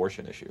like the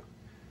abortion issue.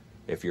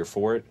 If you're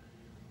for it,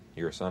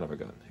 you're a son of a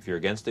gun. If you're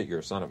against it, you're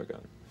a son of a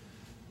gun.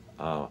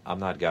 I'm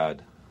not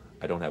God.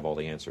 I don't have all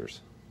the answers.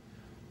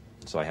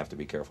 So I have to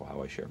be careful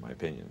how I share my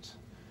opinions.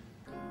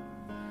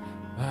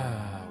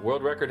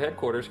 World Record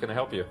Headquarters, can I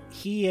help you?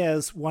 He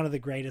is one of the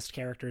greatest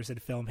characters in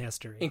film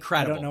history.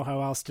 Incredible. I don't know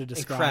how else to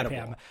describe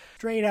him.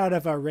 Straight out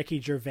of a Ricky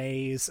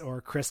Gervais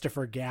or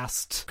Christopher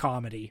Guest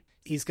comedy.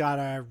 He's got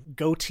a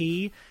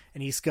goatee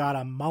and he's got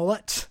a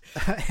mullet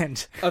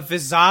and a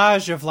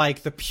visage of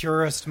like the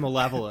purest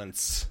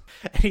malevolence.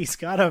 And he's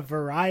got a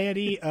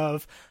variety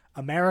of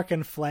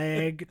American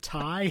flag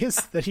ties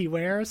that he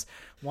wears.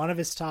 One of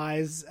his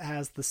ties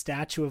has the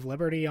Statue of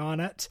Liberty on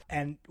it,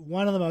 and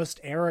one of the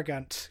most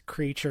arrogant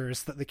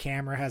creatures that the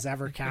camera has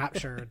ever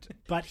captured.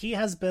 But he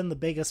has been the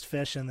biggest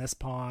fish in this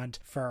pond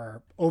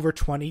for over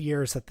 20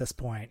 years at this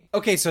point.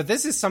 Okay, so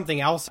this is something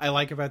else I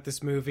like about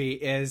this movie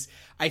is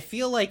I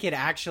feel like it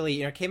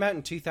actually, came out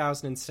in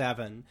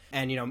 2007,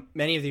 and,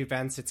 many of the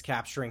events it's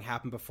capturing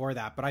happened before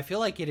that, but I feel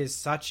like it is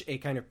such a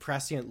kind of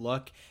prescient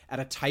look at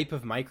a type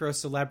of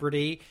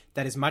micro-celebrity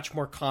that is much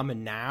more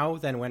common now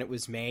than when it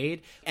was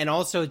made, and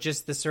also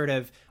just the sort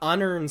of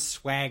unearned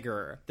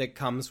swagger that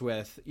comes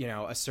with,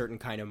 a certain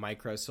kind of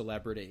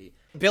micro-celebrity.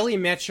 Billy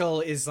Mitchell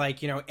is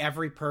like,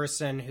 every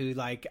person who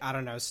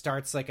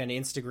starts like an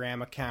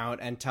Instagram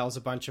account and tells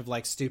a bunch of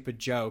like stupid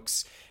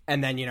jokes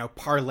and then,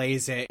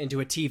 parlays it into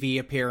a TV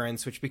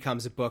appearance, which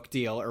becomes a book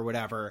deal or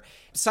whatever.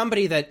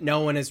 Somebody that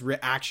no one has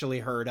actually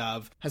heard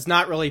of, has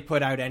not really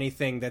put out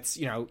anything that's,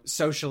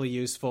 socially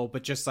useful,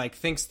 but just like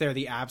thinks they're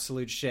the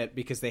absolute shit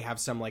because they have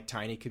some like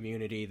tiny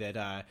community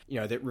that,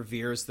 that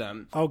reveres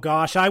them. Oh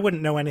gosh, I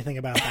wouldn't know anything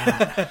about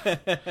that.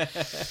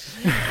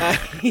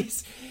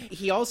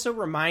 He also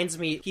reminds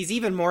me, he's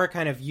even more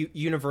kind of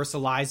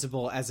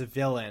universalizable as a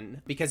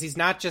villain because he's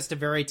not just a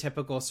very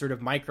typical sort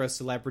of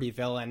micro-celebrity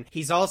villain.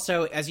 He's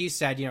also, as you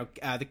said,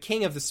 the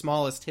king of the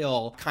smallest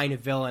hill kind of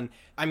villain.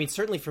 I mean,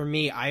 certainly for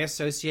me, I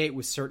associate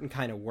with certain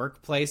kind of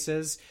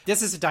workplaces.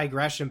 This is a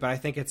digression, but I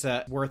think it's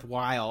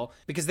worthwhile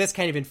because this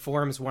kind of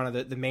informs one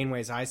of the main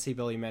ways I see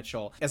Billy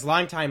Mitchell. As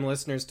longtime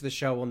listeners to the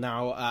show will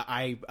know,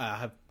 I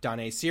have done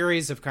a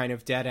series of kind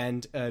of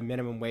dead-end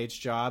minimum wage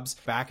jobs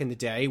back in the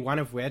day, one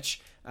of which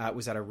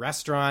was at a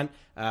restaurant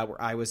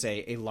where I was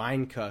a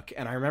line cook.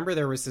 And I remember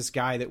there was this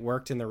guy that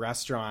worked in the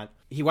restaurant.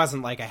 He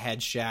wasn't like a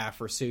head chef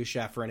or sous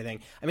chef or anything.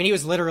 I mean, he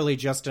was literally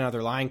just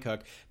another line cook,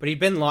 but he'd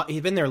been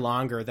there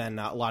longer than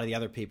a lot of the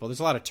other people. There's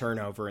a lot of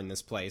turnover in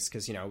this place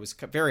because, it was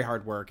very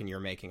hard work and you're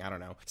making, I don't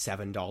know,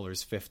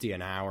 $7.50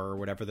 an hour or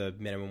whatever the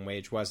minimum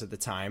wage was at the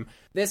time.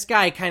 This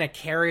guy kind of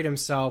carried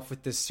himself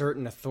with this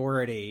certain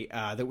authority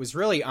that was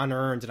really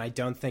unearned and I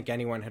don't think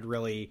anyone had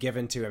really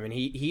given to him. And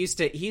he used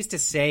to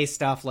say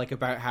stuff like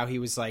about how he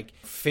was like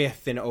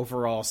fifth in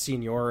overall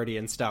seniority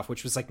and stuff,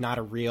 which was like not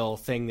a real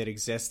thing that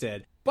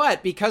existed.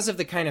 But because of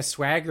the kind of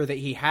swagger that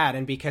he had,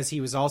 and because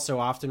he was also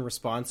often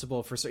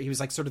responsible for, he was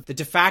like sort of the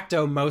de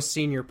facto most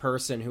senior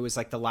person who was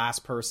like the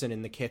last person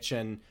in the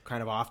kitchen,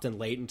 kind of often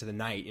late into the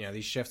night.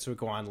 These shifts would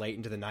go on late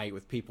into the night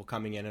with people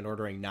coming in and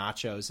ordering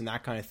nachos and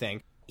that kind of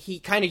thing. He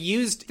kind of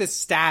used this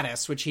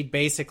status, which he'd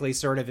basically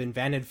sort of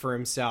invented for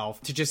himself,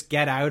 to just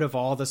get out of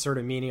all the sort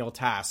of menial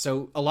tasks.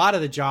 So a lot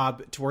of the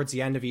job towards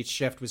the end of each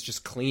shift was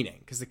just cleaning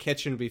because the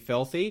kitchen would be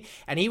filthy.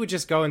 And he would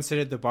just go and sit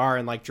at the bar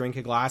and like drink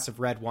a glass of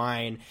red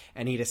wine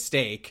and eat a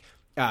steak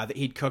that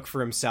he'd cook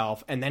for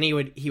himself. And then he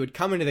would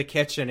come into the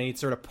kitchen and he'd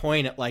sort of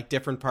point at like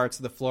different parts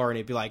of the floor and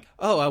he'd be like,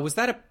 oh, was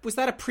that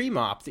a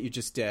pre-mop that you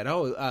just did?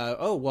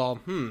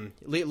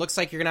 It looks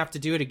like you're gonna have to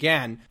do it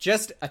again.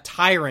 Just a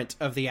tyrant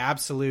of the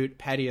absolute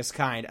pettiest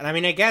kind. And I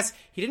mean, I guess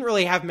he didn't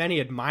really have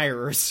many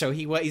admirers, so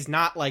he's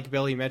not like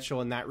Billy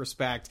Mitchell in that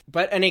respect,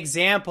 but an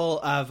example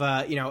of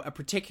a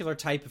particular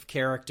type of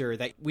character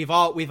that we've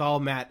all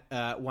met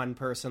one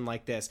person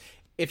like this.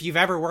 If you've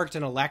ever worked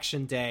an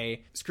election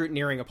day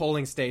scrutineering a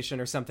polling station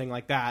or something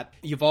like that,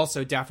 you've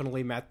also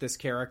definitely met this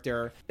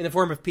character in the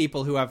form of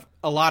people who have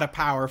a lot of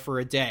power for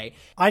a day.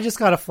 I just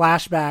got a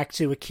flashback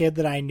to a kid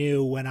that I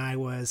knew when I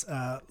was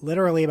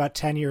literally about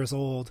 10 years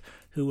old,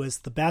 who was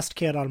the best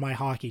kid on my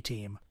hockey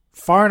team.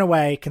 Far and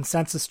away,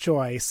 consensus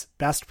choice,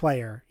 best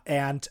player.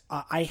 And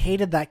I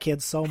hated that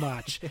kid so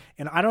much.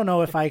 And I don't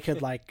know if I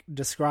could like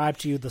describe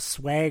to you the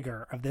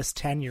swagger of this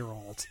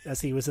 10-year-old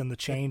as he was in the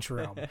change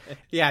room.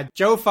 Yeah,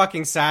 Joe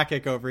fucking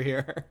Sakic over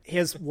here.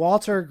 His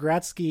Walter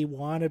Gretzky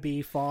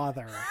wannabe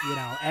father,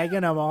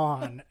 egging him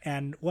on.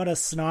 And what a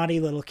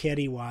snotty little kid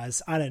he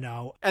was. I don't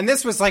know. And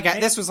this was like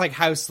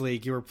house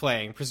league you were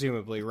playing,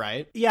 presumably,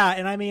 right? Yeah,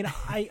 and I mean,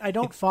 I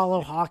don't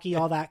follow hockey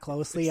all that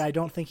closely. I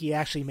don't think he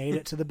actually made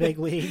it to the big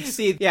leagues.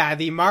 See, yeah,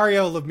 the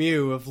Mario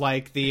Lemieux of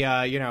like the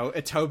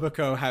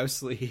Etobicoke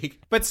House League.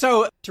 But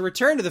so to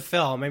return to the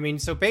film, I mean,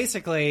 so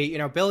basically,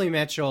 Billy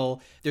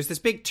Mitchell, there's this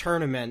big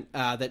tournament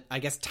that I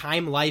guess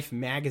Time Life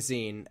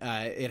magazine,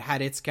 it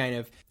had its kind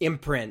of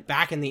imprint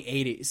back in the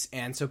 80s.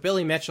 And so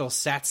Billy Mitchell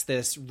sets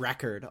this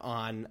record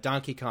on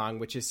Donkey Kong,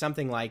 which is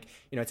something like,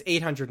 it's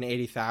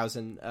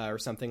 880,000 or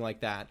something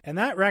like that. And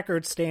that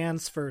record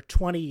stands for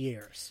 20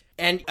 years.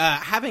 And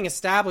having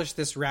established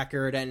this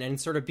record and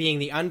sort of being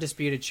the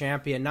undisputed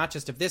champion, not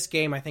just of this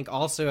game, I think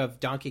also of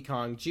Donkey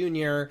Kong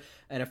Jr.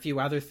 and a few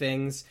other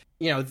things,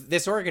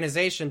 this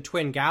organization,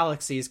 Twin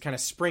Galaxies, kind of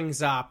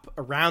springs up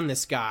around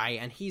this guy,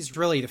 and he's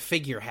really the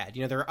figurehead.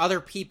 There are other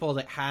people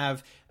that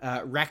have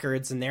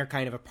records, and they're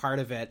kind of a part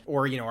of it,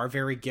 or, are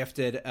very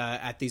gifted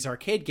at these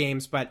arcade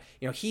games, but,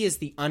 he is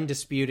the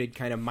undisputed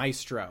kind of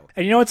maestro.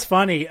 And it's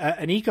funny,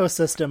 an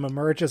ecosystem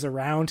emerges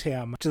around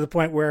him to the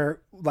point where,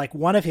 like,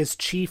 one of his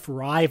chief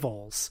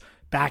rivals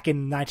back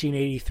in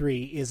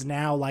 1983 is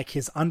now like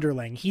his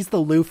underling. He's the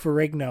Lou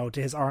Ferrigno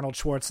to his Arnold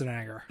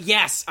Schwarzenegger.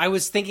 Yes, I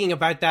was thinking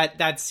about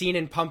that scene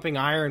in Pumping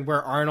Iron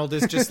where Arnold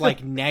is just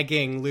like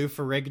negging Lou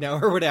Ferrigno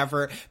or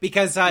whatever,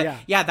 because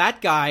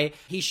that guy,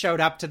 he showed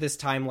up to this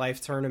Time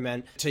Life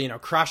tournament to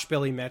crush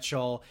Billy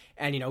Mitchell,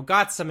 and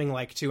got something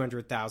like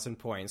 200,000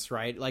 points,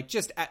 right? Like,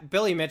 just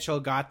Billy Mitchell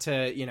got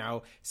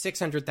to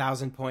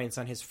 600,000 points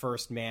on his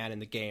first man in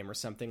the game or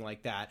something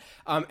like that.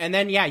 And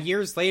then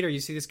years later you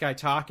see this guy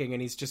talking,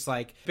 and he's just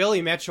like,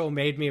 Billy Mitchell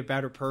made me a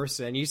better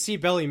person. You see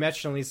Billy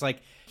Mitchell, and he's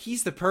like,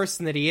 he's the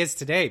person that he is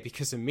today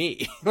because of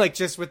me. Like,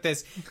 just with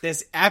this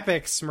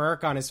epic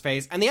smirk on his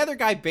face. And the other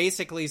guy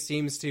basically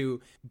seems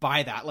to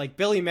buy that. Like,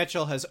 Billy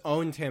Mitchell has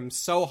owned him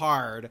so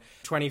hard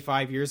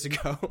 25 years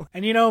ago.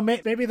 And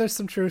maybe there's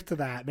some truth to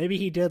that. Maybe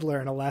he did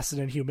learn a lesson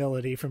in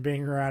humility from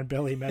being around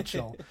Billy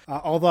Mitchell.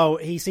 Although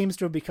he seems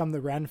to have become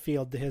the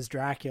Renfield to his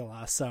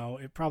Dracula, so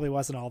it probably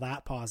wasn't all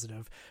that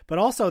positive. But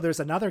also there's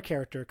another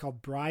character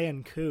called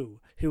Brian Koo,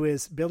 who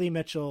is Billy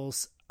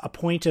Mitchell's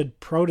appointed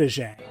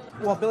protege.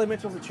 Well, Billy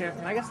Mitchell's the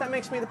champion. I guess that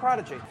makes me the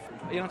prodigy.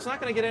 It's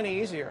not going to get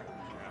any easier.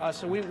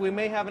 So we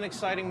may have an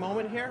exciting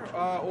moment here,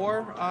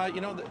 or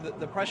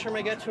the pressure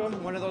may get to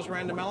him. One of those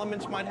random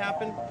elements might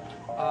happen.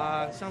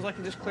 Sounds like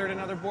he just cleared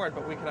another board,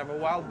 but we could have a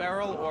wild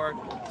barrel or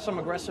some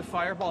aggressive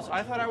fireballs.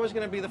 I thought I was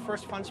going to be the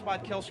first fun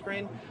spot kill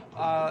screen,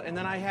 and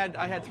then I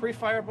had 3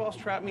 fireballs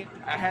trap me.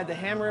 I had the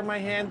hammer in my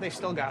hand. They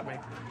still got me.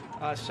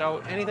 So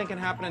anything can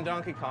happen in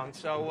Donkey Kong.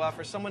 So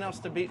for someone else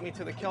to beat me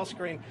to the kill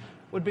screen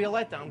would be a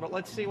letdown, but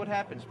let's see what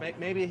happens.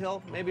 Maybe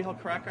he'll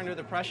crack under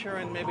the pressure,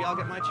 and maybe I'll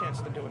get my chance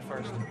to do it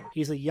first.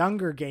 He's a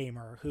younger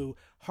gamer who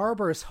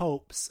harbors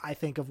hopes, I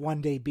think, of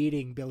one day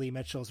beating Billy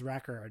Mitchell's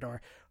record, or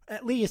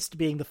at least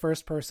being the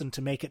first person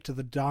to make it to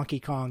the Donkey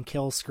Kong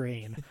kill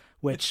screen,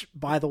 which,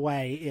 by the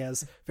way,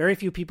 is very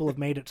few people have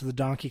made it to the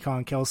Donkey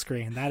Kong kill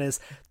screen. That is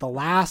the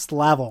last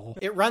level.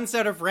 It runs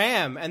out of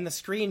RAM, and the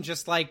screen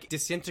just, like,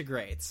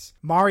 disintegrates.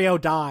 Mario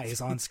dies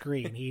on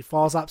screen. He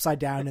falls upside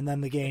down, and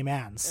then the game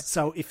ends.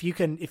 So if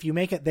you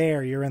make it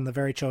there, you're in the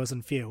very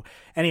chosen few.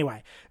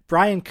 Anyway,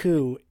 Brian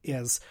Koo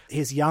is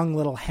his young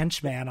little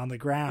henchman on the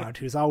ground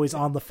who's always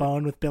on the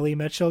phone with Billy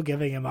Mitchell,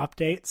 giving him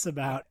updates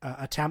about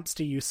attempts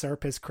to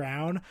usurp his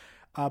crown.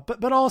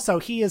 But also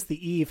he is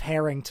the Eve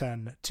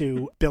Harrington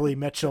to Billy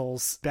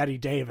Mitchell's Bette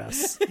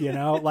Davis,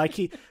 like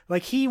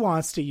he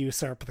wants to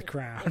usurp the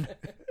crown.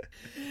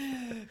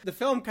 The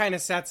film kind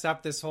of sets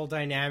up this whole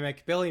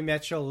dynamic. Billy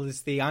Mitchell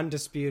is the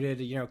undisputed,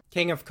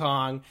 king of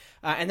Kong.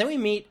 And then we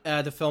meet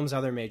the film's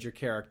other major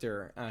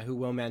character, who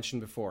we'll mention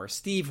before,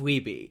 Steve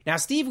Wiebe. Now,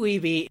 Steve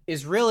Wiebe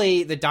is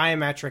really the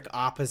diametric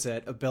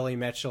opposite of Billy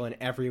Mitchell in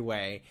every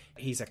way.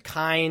 He's a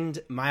kind,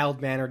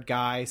 mild-mannered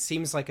guy,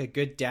 seems like a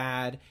good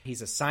dad.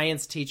 He's a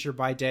science teacher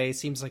by day,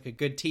 seems like a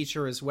good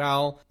teacher as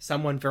well,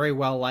 someone very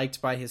well liked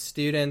by his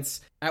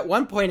students. At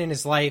one point in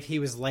his life, he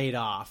was laid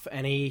off,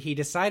 and he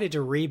decided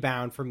to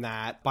rebound from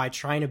that by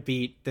trying to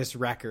beat this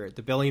record,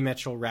 the Billy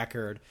Mitchell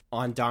record,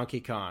 on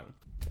Donkey Kong.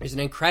 There's an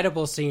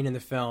incredible scene in the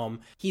film.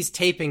 He's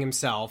taping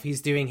himself.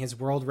 He's doing his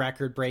world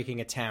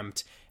record-breaking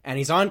attempt, and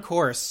he's on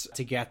course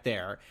to get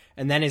there.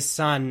 And then his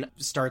son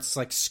starts,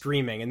 like,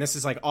 screaming. And this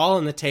is, like, all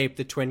in the tape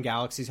that Twin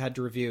Galaxies had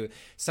to review.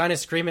 Son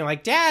is screaming,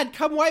 like, Dad,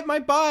 come wipe my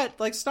butt.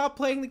 Like, stop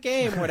playing the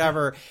game,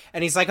 whatever.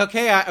 And he's like,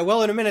 okay, I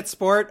will in a minute,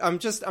 sport. I'm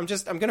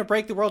going to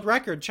break the world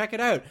record. Check it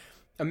out.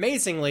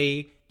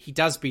 Amazingly, he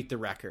does beat the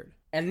record.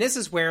 And this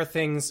is where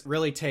things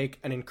really take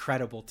an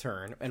incredible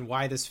turn, and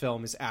why this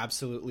film is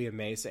absolutely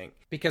amazing.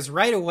 Because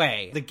right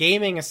away, the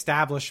gaming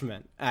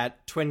establishment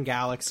at Twin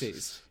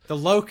Galaxies, the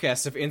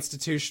locus of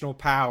institutional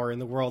power in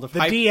the world of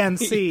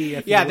DNC,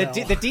 if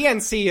the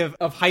DNC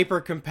of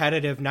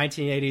hyper-competitive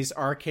 1980s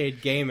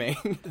arcade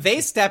gaming.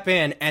 They step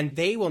in, and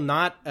they will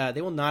not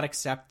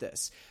accept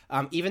this.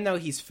 Even though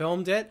he's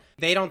filmed it,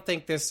 they don't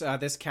think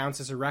this counts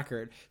as a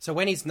record. So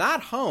when he's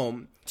not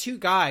home, two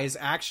guys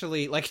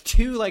actually,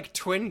 two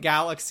Twin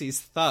Galaxies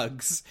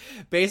thugs,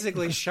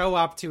 basically show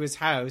up to his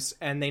house,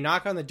 and they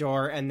knock on the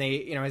door, and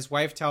his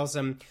wife tells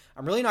him,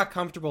 I'm really not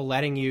comfortable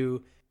letting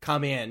you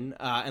come in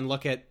and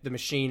look at the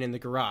machine in the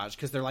garage,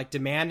 because they're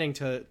demanding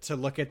to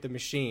look at the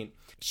machine.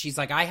 She's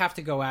like, I have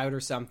to go out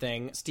or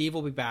something. Steve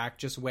will be back.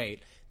 Just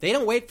wait. They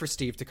don't wait for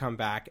Steve to come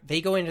back. They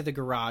go into the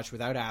garage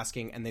without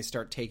asking, and they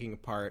start taking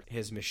apart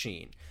his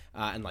machine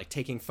and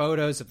taking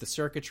photos of the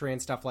circuitry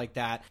and stuff like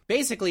that.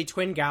 Basically,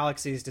 Twin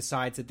Galaxies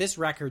decides that this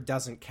record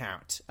doesn't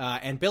count.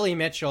 And Billy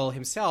Mitchell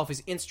himself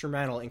is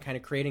instrumental in kind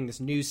of creating this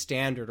new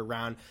standard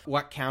around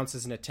what counts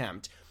as an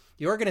attempt.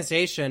 The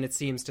organization, it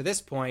seems to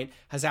this point,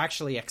 has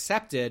actually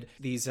accepted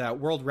these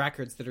world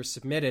records that are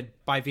submitted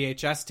by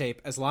VHS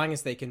tape as long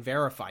as they can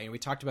verify. And we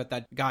talked about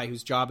that guy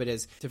whose job it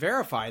is to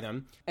verify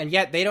them. And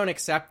yet they don't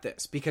accept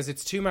this because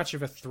it's too much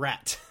of a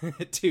threat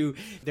to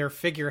their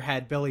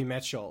figurehead, Billy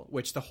Mitchell,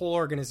 which the whole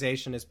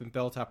organization has been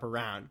built up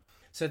around.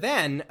 So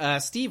then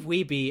Steve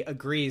Wiebe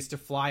agrees to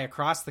fly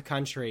across the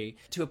country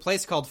to a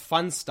place called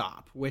Fun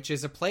Stop, which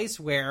is a place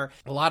where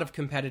a lot of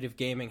competitive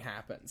gaming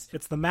happens.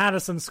 It's the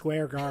Madison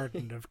Square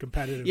Garden of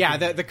competitive yeah,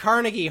 gaming. the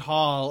Carnegie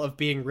Hall of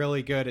being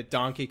really good at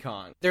Donkey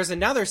Kong. There's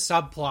another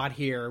subplot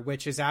here,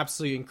 which is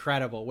absolutely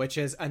incredible, which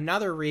is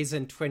another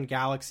reason Twin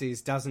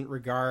Galaxies doesn't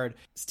regard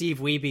Steve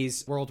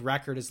Wiebe's world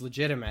record as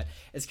legitimate.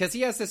 It's because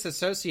he has this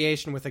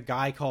association with a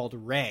guy called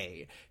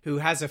Ray, who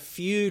has a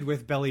feud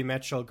with Billy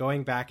Mitchell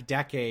going back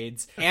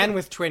decades, and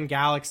with Twin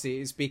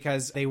Galaxies,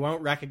 because they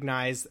won't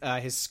recognize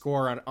his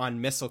score on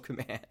Missile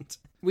Command.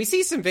 We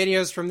see some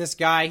videos from this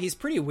guy. He's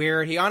pretty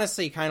weird. He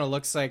honestly kind of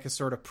looks like a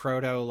sort of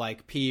proto,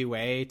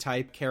 PUA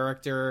type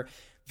character.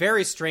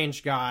 Very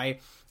strange guy.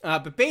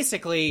 But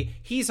basically,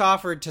 he's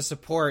offered to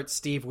support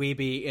Steve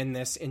Wiebe in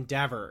this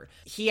endeavor.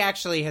 He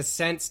actually has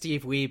sent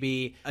Steve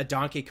Wiebe a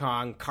Donkey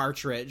Kong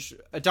cartridge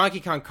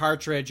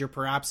or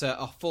perhaps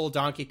a full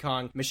Donkey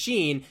Kong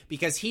machine,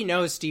 because he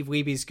knows Steve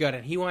Wiebe's good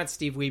and he wants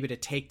Steve Wiebe to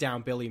take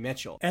down Billy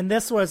Mitchell. And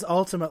this was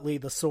ultimately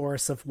the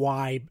source of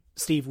why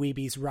Steve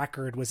Wiebe's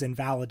record was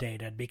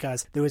invalidated,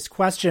 because there was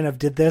question of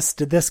did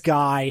this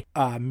guy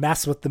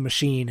mess with the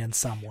machine in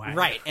some way?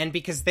 Right, and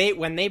because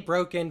when they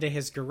broke into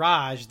his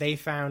garage, they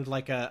found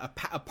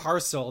a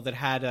parcel that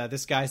had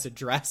this guy's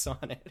address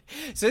on it.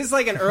 So this is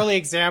an early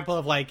example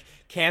of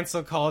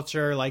cancel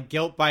culture,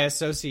 guilt by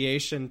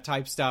association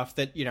type stuff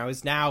that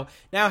is now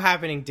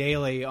happening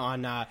daily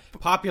on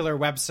popular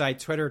website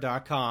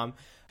Twitter.com.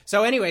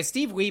 So anyway,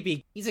 Steve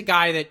Wiebe, he's a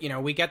guy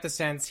that, we get the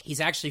sense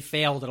he's actually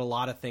failed at a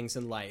lot of things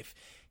in life.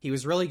 He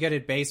was really good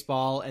at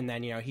baseball, and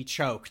then, he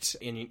choked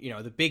in,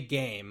 the big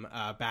game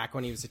back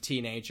when he was a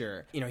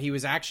teenager. He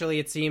was actually,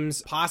 it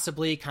seems,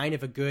 possibly kind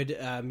of a good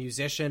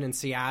musician in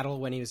Seattle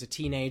when he was a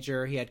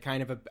teenager. He had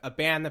kind of a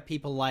band that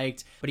people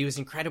liked, but he was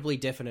incredibly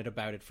diffident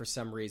about it for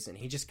some reason.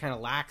 He just kind of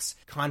lacks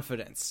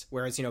confidence,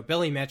 whereas,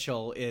 Billy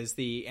Mitchell is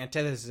the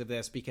antithesis of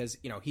this because,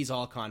 he's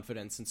all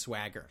confidence and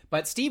swagger.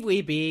 But Steve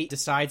Wiebe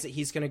decides that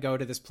he's going to go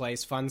to this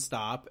place, Fun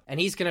Stop, and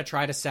he's going to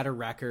try to set a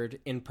record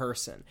in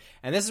person.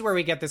 And this is where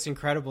we get this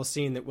incredible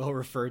scene that Will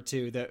referred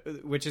to,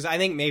 which is, I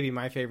think, maybe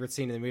my favorite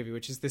scene in the movie,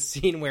 which is this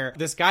scene where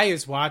this guy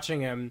who's watching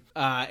him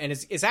and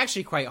is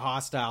actually quite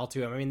hostile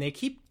to him. I mean, they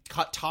keep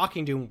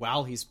talking to him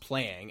while he's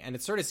playing, and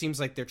it sort of seems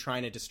like they're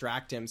trying to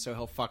distract him so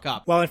he'll fuck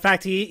up. Well, in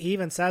fact, he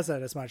even says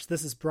that as much.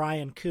 This is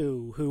Brian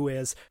Koo, who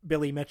is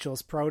Billy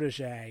Mitchell's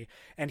protege,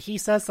 and he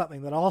says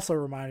something that also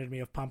reminded me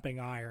of Pumping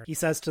Iron. He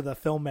says to the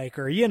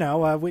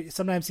filmmaker,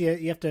 sometimes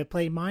you have to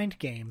play mind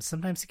games.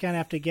 Sometimes you kind of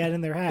have to get in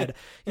their head.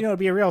 It'd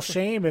be a real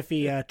shame if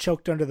he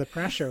choked under the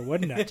pressure,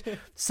 wouldn't it?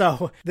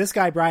 So this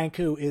guy, Brian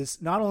Koo,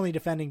 is not only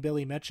defending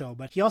Billy Mitchell,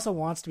 but he also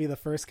wants to be the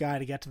first guy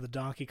to get to the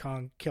Donkey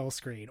Kong kill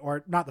screen.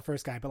 Or not the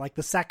first guy, but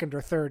the second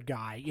or third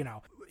guy,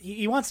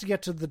 He wants to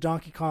get to the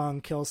Donkey Kong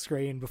kill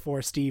screen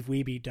before Steve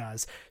Wiebe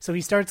does. So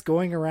he starts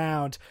going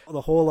around the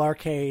whole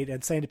arcade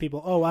and saying to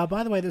people,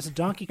 by the way, there's a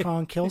Donkey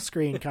Kong kill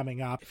screen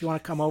coming up. If you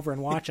want to come over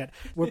and watch it,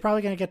 we're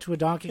probably going to get to a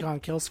Donkey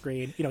Kong kill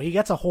screen. He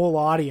gets a whole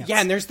audience.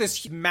 Yeah, and there's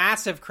this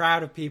massive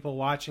crowd of people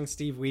watching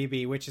Steve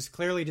Wiebe, which is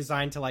clearly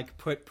designed to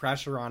put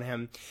pressure on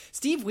him.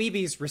 Steve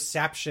Wiebe's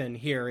reception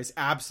here is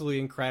absolutely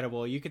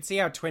incredible. You can see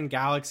how Twin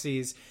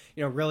Galaxies,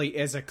 really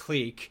is a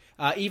clique.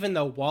 Even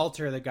though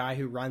Walter, the guy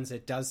who runs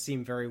it, does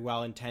seem very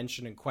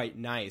well-intentioned and quite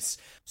nice.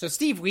 So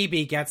Steve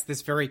Wiebe gets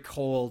this very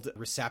cold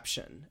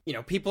reception.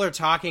 People are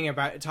talking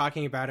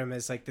about him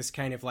as this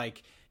kind of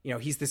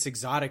he's this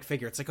exotic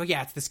figure. It's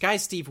it's this guy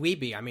Steve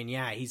Wiebe. I mean,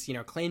 yeah, he's,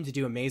 claimed to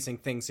do amazing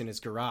things in his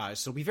garage.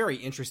 So it'll be very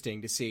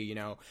interesting to see,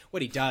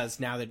 what he does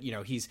now that,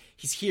 he's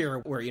here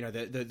where,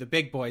 the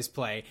big boys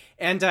play.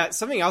 And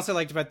something else I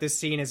liked about this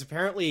scene is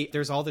apparently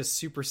there's all this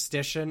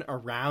superstition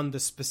around the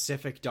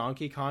specific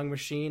Donkey Kong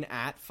machine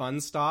at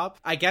Fun Stop.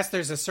 I guess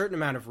there's a certain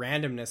amount of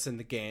randomness in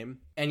the game.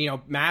 And,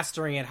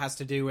 mastering it has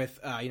to do with,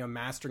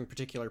 mastering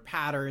particular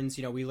patterns.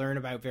 We learn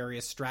about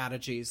various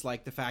strategies,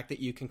 like the fact that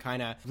you can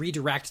kind of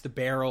redirect the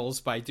barrels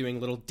by doing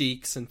little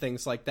deeks and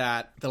things like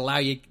that allow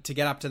you to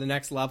get up to the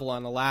next level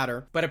on the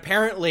ladder. But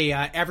apparently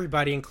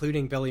everybody,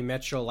 including Billy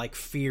Mitchell,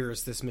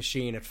 fears this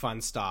machine at Fun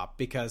Stop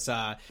because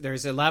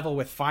there's a level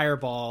with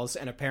fireballs,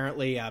 and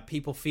apparently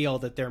people feel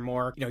that they're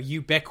more,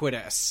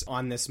 ubiquitous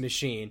on this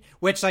machine,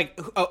 which,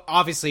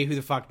 obviously who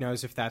the fuck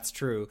knows if that's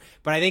true.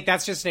 But I think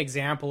that's just an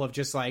example of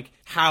just,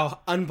 how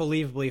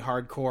unbelievably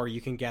hardcore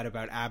you can get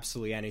about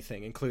absolutely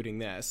anything, including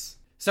this.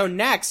 So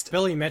next,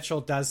 Billy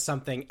Mitchell does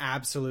something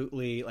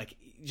absolutely,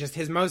 just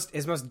his most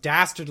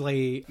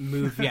dastardly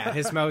move yet,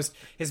 his most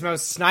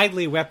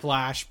snidely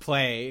whiplash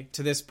play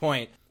to this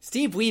point.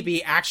 Steve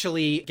Wiebe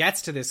actually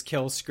gets to this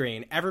kill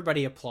screen.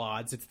 Everybody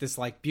applauds. It's this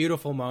like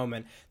beautiful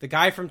moment. The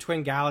guy from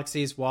Twin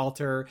Galaxies,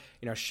 Walter,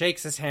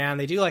 shakes his hand.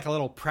 They do like a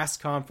little press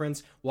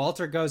conference.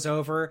 Walter goes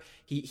over.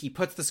 He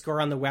puts the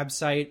score on the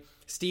website.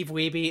 Steve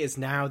Wiebe is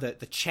now the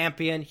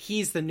champion.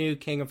 He's the new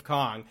King of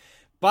Kong.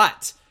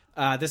 But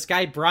this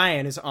guy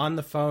Brian is on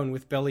the phone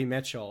with Billy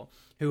Mitchell,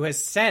 who has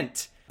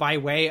sent, by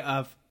way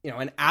of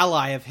an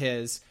ally of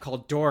his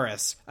called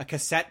Doris, a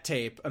cassette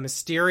tape, a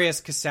mysterious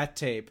cassette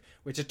tape,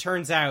 which it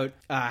turns out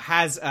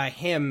has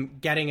him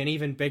getting an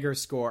even bigger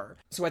score.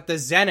 So at the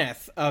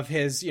zenith of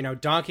his,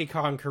 Donkey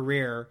Kong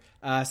career,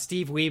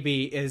 Steve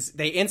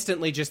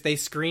Wiebe they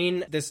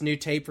screen this new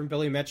tape from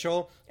Billy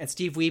Mitchell, and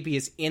Steve Wiebe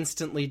is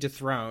instantly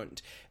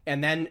dethroned.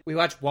 And then we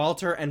watch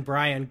Walter and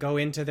Brian go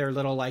into their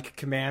little like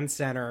command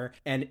center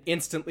and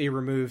instantly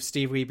remove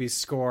Steve Wiebe's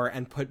score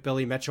and put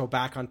Billy Mitchell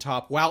back on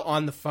top while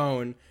on the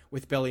phone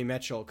with Billy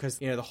Mitchell, because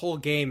the whole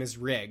game is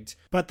rigged.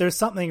 But there's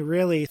something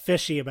really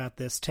fishy about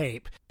this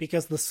tape,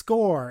 because the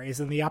score is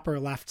in the upper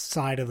left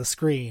side of the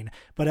screen,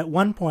 but at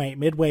one point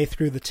midway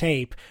through the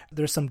tape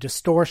there's some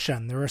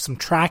distortion, there are some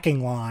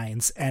tracking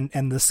lines, and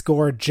the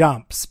score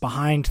jumps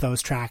behind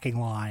those tracking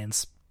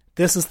lines.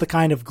 This is the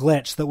kind of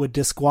glitch that would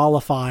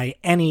disqualify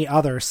any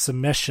other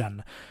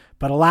submission.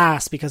 But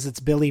alas, because it's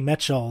Billy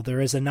Mitchell, there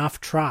is enough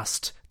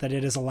trust that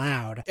it is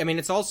allowed. I mean,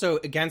 it's also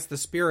against the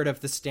spirit of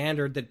the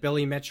standard that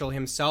Billy Mitchell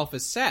himself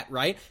has set,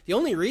 right? The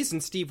only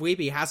reason Steve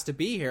Wiebe has to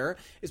be here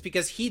is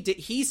because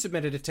he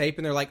submitted a tape,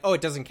 and they're like, oh,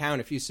 it doesn't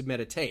count if you submit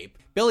a tape.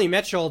 Billy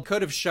Mitchell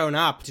could have shown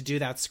up to do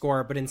that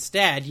score, but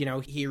instead,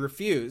 he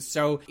refused.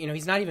 So,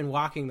 he's not even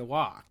walking the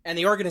walk. And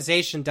the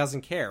organization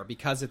doesn't care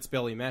because it's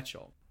Billy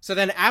Mitchell. So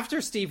then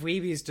after Steve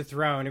Wiebe's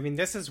dethroned,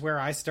 this is where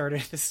I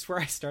started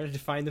to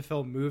find the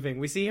film moving.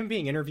 We see him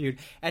being interviewed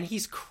and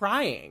he's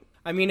crying.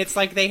 It's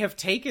like they have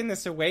taken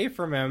this away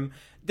from him.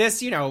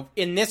 This,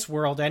 in this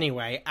world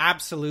anyway,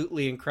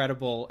 absolutely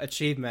incredible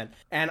achievement.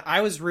 And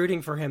I was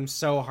rooting for him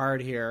so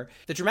hard here.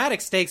 The dramatic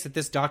stakes that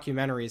this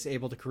documentary is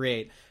able to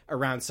create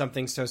around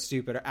something so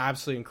stupid are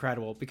absolutely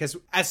incredible. Because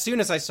as soon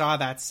as I saw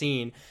that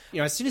scene,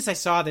 as soon as I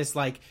saw this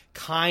like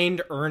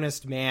kind,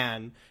 earnest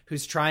man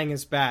who's trying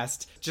his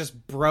best,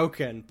 just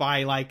broken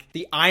by like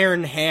the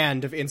iron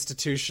hand of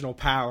institutional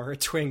power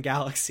at Twin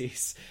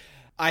Galaxies,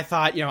 I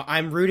thought,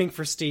 I'm rooting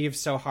for Steve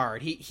so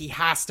hard. He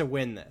has to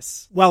win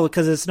this. Well,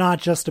 because it's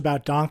not just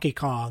about Donkey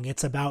Kong.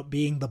 It's about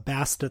being the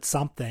best at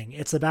something.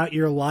 It's about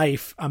your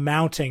life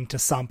amounting to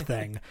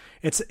something.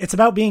 It's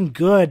about being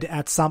good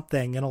at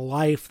something in a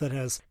life that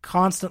has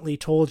constantly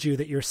told you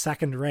that you're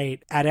second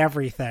rate at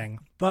everything.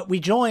 But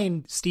we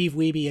join Steve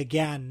Wiebe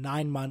again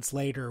 9 months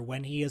later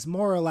when he is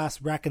more or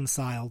less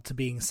reconciled to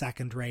being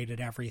second rate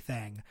at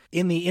everything.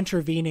 In the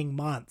intervening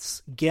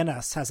months,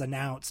 Guinness has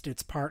announced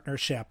its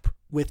partnership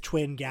with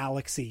Twin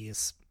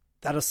Galaxies,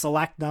 that a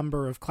select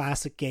number of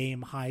classic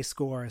game high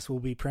scores will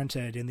be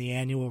printed in the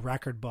annual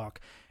record book.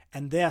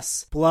 And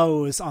this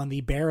blows on the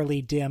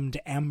barely dimmed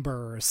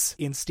embers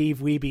in Steve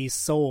Wiebe's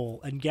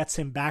soul and gets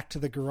him back to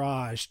the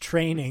garage,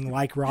 training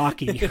like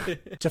Rocky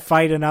to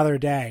fight another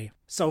day.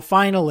 So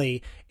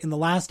finally, in the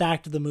last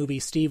act of the movie,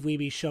 Steve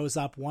Wiebe shows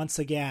up once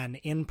again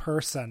in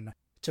person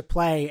to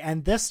play,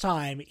 and this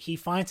time he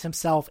finds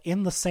himself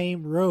in the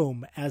same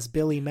room as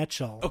Billy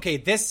Mitchell. Okay,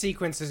 this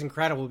sequence is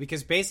incredible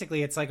because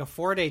basically it's like a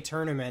 4-day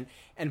tournament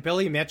and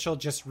Billy Mitchell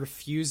just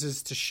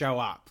refuses to show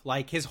up.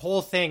 Like his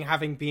whole thing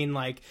having been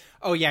like,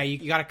 oh yeah,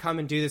 you got to come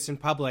and do this in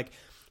public.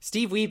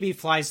 Steve Wiebe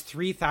flies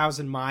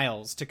 3,000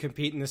 miles to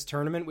compete in this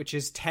tournament, which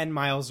is 10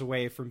 miles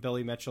away from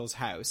Billy Mitchell's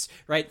house,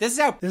 right? This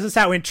is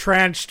how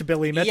entrenched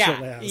Billy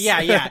Mitchell is.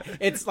 Yeah.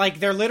 It's like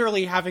they're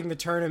literally having the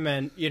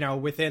tournament,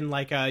 within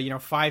like a,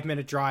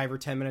 5-minute drive or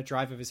 10-minute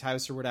drive of his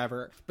house or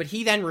whatever. But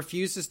he then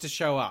refuses to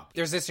show up.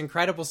 There's this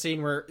incredible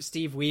scene where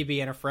Steve Wiebe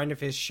and a friend of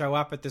his show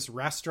up at this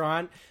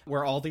restaurant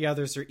where all the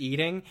others are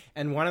eating.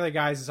 And one of the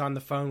guys is on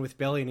the phone with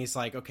Billy and he's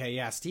like, okay,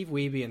 yeah, Steve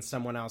Wiebe and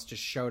someone else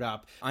just showed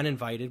up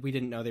uninvited. We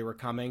didn't know they were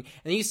coming. And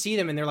then you see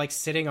them and they're like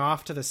sitting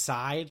off to the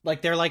side.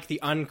 Like they're like the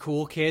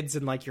uncool kids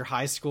in like your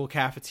high school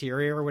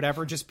cafeteria or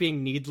whatever, just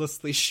being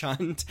needlessly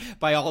shunned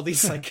by all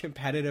these like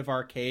competitive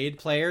arcade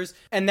players.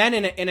 And then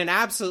in an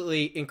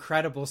absolutely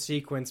incredible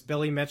sequence,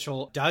 Billy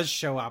Mitchell does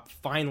show up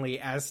finally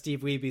as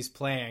Steve Wiebe's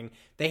playing.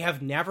 They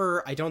have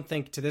never, I don't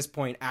think to this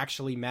point,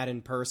 actually met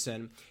in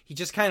person. He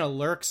just kind of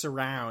lurks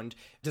around,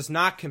 does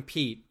not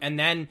compete, and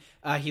then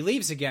he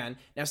leaves again.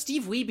 Now,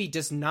 Steve Wiebe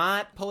does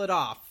not pull it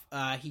off.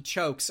 He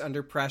chokes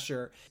under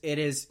pressure. It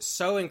is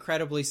so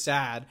incredibly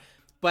sad.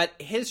 But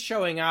his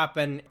showing up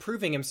and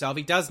proving himself,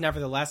 he does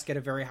nevertheless get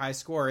a very high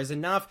score, is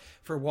enough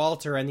for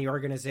Walter and the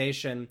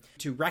organization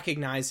to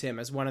recognize him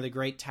as one of the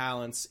great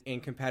talents in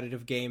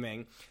competitive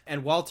gaming.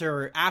 And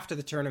Walter, after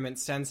the tournament,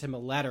 sends him a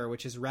letter,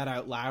 which is read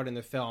out loud in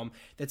the film,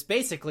 that's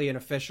basically an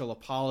official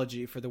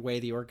apology for the way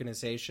the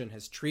organization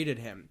has treated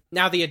him.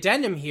 Now, the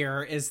addendum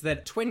here is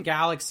that Twin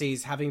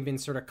Galaxies, having been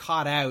sort of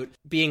caught out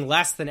being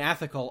less than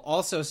ethical,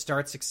 also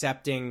starts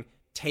accepting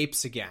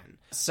tapes again.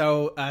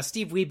 So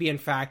Steve Wiebe, in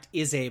fact,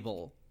 is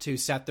able to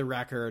set the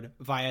record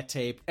via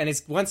tape, and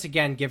is once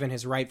again given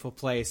his rightful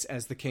place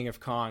as the King of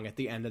Kong at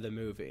the end of the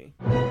movie.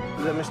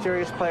 The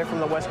mysterious player from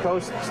the West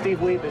Coast, Steve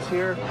Wiebe, is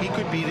here. He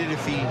could beat it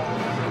if he'd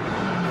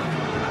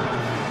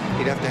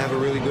have to have a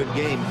really good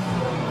game.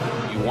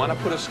 You want to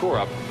put a score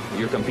up,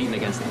 you're competing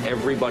against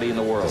everybody in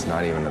the world. It's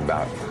not even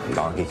about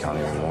Donkey Kong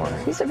anymore.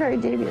 He's a very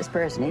devious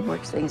person. He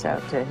works things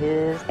out to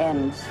his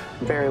ends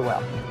very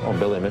well. Well,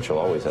 Billy Mitchell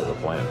always has a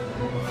plan.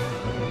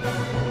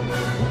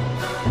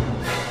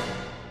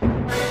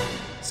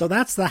 So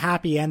that's the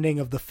happy ending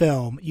of the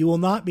film. You will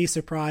not be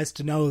surprised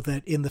to know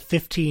that in the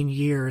 15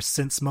 years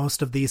since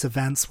most of these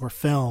events were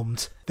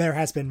filmed, there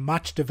has been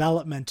much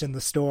development in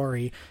the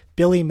story.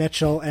 Billy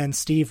Mitchell and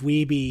Steve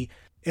Wiebe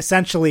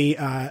essentially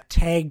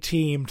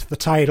tag-teamed the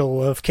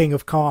title of King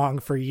of Kong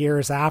for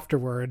years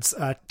afterwards,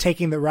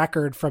 taking the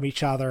record from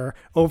each other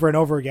over and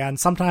over again,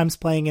 sometimes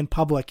playing in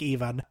public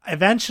even.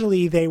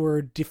 Eventually, they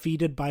were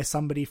defeated by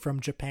somebody from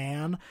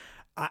Japan.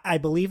 I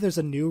believe there's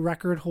a new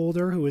record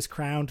holder who was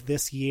crowned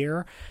this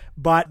year,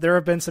 but there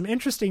have been some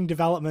interesting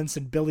developments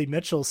in Billy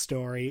Mitchell's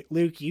story.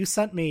 Luke, you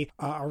sent me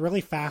a really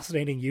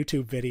fascinating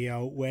YouTube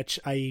video, which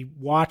I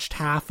watched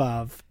half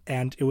of,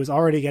 and it was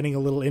already getting a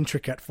little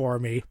intricate for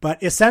me.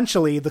 But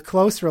essentially, the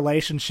close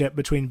relationship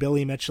between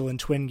Billy Mitchell and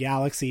Twin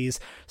Galaxies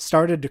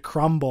started to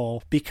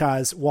crumble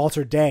because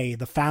Walter Day,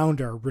 the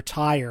founder,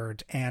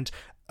 retired, and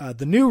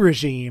the new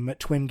regime at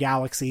Twin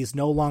Galaxies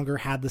no longer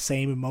had the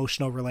same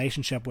emotional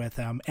relationship with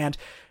him. And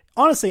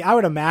honestly, I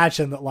would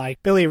imagine that,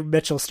 like, Billy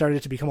Mitchell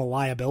started to become a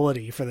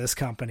liability for this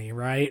company,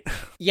 right?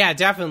 Yeah,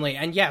 definitely.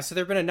 And yeah, so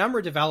there have been a number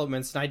of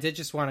developments, and I did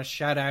just want to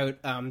shout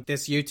out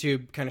this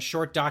YouTube kind of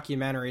short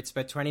documentary. It's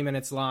about 20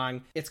 minutes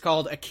long. It's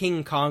called A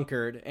King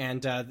Conquered,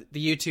 and the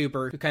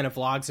YouTuber who kind of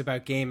vlogs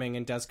about gaming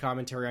and does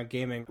commentary on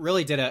gaming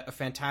really did a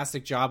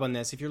fantastic job on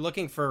this. If you're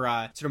looking for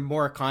sort of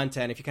more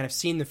content, if you kind of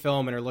seen the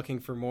film and are looking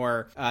for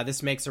more,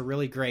 this makes a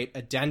really great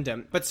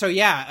addendum. But so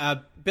yeah,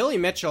 Billy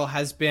Mitchell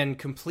has been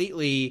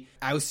completely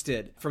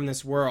ousted from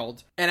this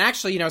world. And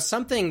actually,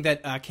 something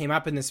that came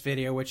up in this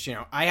video, which,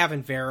 I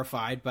haven't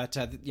verified, but,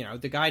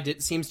 the guy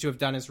seems to have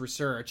done his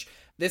research.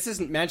 This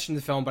isn't mentioned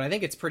in the film, but I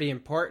think it's pretty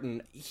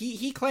important.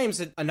 He claims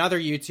that another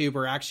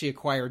YouTuber actually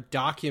acquired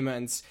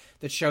documents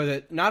that show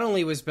that not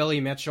only was Billy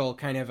Mitchell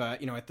kind of,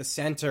 at the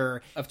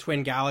center of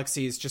Twin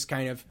Galaxies just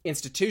kind of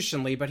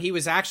institutionally, but he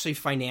was actually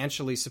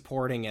financially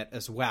supporting it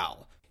as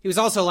well. He was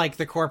also like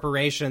the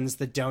corporations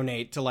that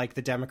donate to like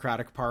the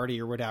Democratic Party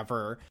or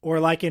whatever.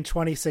 Or like in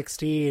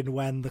 2016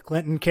 when the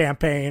Clinton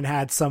campaign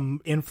had some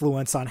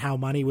influence on how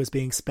money was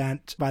being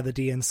spent by the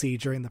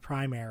DNC during the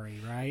primary,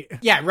 right?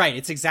 Yeah, right.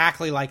 It's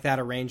exactly like that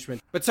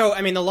arrangement. But so,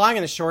 I mean, the long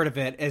and the short of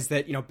it is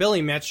that,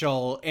 Billy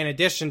Mitchell, in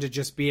addition to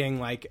just being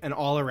like an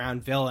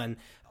all-around villain,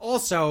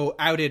 also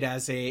outed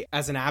as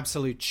an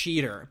absolute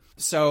cheater.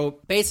 So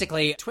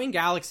basically, Twin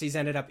Galaxies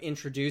ended up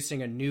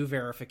introducing a new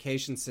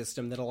verification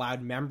system that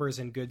allowed members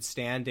in good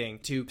standing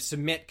to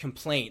submit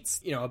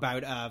complaints,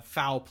 about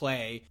foul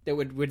play that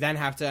would then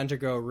have to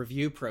undergo a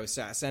review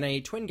process. And a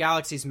Twin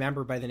Galaxies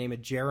member by the name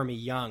of Jeremy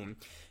Young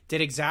did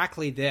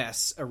exactly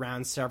this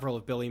around several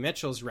of Billy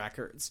Mitchell's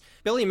records.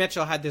 Billy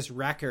Mitchell had this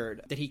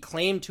record that he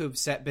claimed to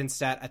have been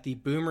set at the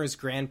Boomers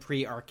Grand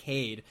Prix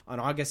Arcade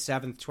on August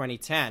 7th,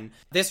 2010.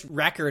 This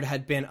record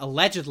had been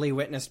allegedly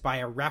witnessed by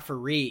a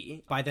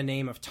referee by the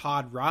name of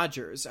Todd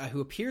Rogers, who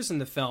appears in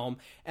the film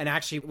and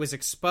actually was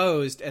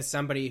exposed as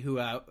somebody who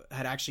had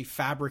actually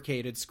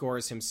fabricated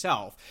scores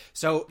himself.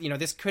 So,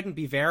 this couldn't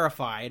be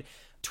verified.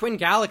 Twin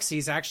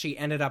Galaxies actually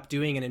ended up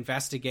doing an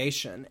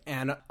investigation,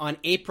 and on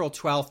April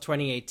 12th,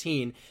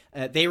 2018,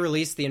 they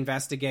released the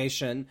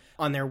investigation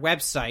on their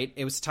website.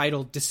 It was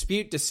titled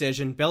Dispute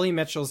Decision, Billy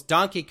Mitchell's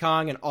Donkey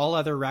Kong and All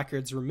Other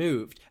Records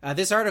Removed.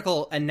 This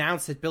article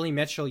announced that Billy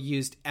Mitchell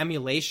used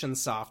emulation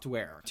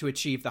software to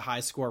achieve the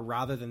high score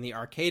rather than the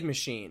arcade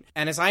machine.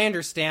 And as I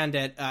understand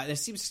it, there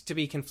seems to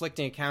be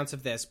conflicting accounts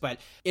of this, but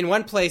in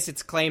one place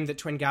it's claimed that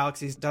Twin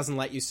Galaxies doesn't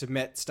let you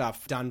submit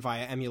stuff done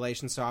via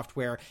emulation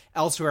software.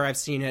 Elsewhere I've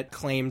seen it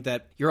claimed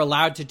that you're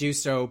allowed to do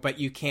so, but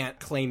you can't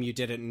claim you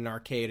did it in an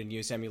arcade and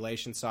use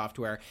emulation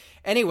software.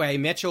 Anyway,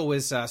 Mitchell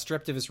was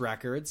stripped of his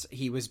records.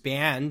 He was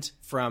banned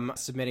from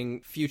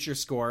submitting future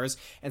scores,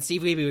 and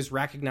Steve Wiebe was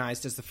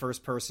recognized as the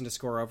first person to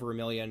score over 1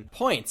 million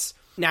points.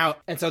 Now,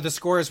 and so the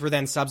scores were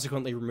then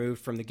subsequently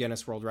removed from the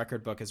Guinness World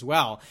Record book as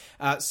well.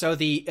 So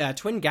the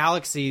Twin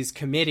Galaxies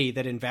committee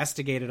that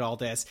investigated all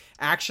this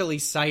actually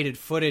cited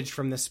footage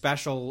from the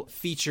special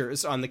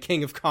features on the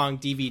King of Kong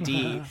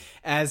DVD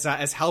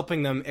as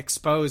helping them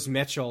expose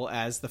Mitchell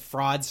as the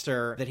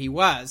fraudster that he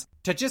was.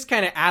 To just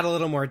kind of add a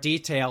little more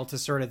detail to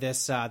sort of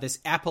this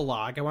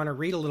epilogue, I want to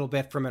read a little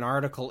bit from an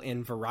article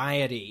in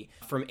Variety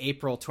from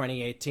April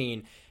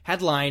 2018.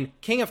 Headline,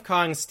 King of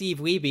Kong Steve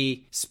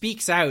Wiebe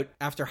speaks out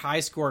after high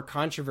score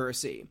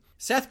controversy.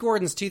 Seth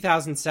Gordon's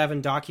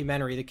 2007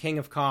 documentary, The King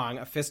of Kong,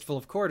 A Fistful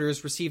of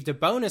Quarters, received a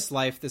bonus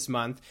life this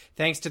month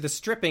thanks to the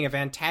stripping of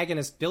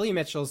antagonist Billy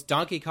Mitchell's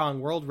Donkey Kong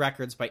world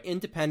records by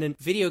independent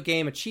video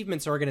game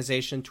achievements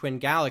organization Twin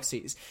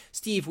Galaxies.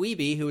 Steve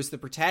Wiebe, who is the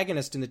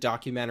protagonist in the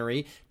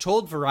documentary,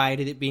 told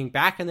Variety that being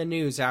back in the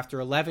news after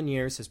 11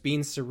 years has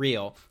been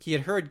surreal. He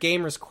had heard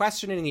gamers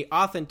questioning the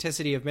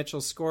authenticity of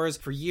Mitchell's scores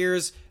for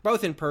years,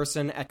 both in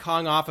person at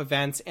Kong Off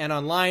events and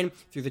online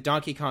through the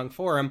Donkey Kong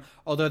forum,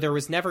 although there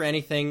was never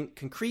anything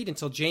concrete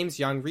until James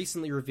Young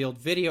recently revealed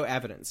video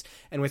evidence.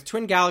 And with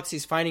Twin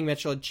Galaxies finding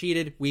Mitchell had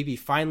cheated, Wiebe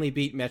finally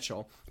beat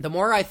Mitchell. The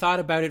more I thought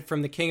about it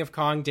from the King of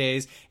Kong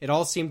days, it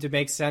all seemed to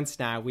make sense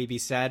now, Wiebe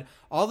said.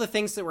 All the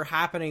things that were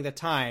happening at the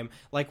time,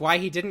 like why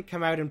he didn't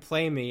come out and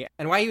play me,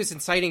 and why he was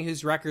inciting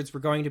whose records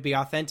were going to be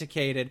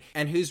authenticated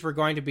and whose were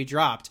going to be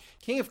dropped.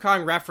 King of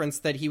Kong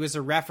referenced that he was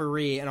a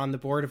referee and on the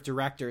board of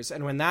directors,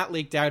 and when that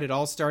leaked out, it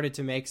all started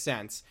to make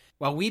sense.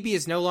 While Wiebe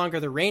is no longer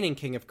the reigning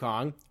King of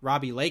Kong,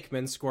 Robbie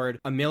Lakeman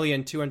scored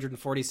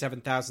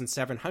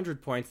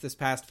 1,247,700 points this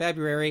past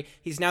February.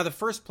 He's now the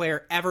first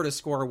player ever to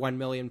score 1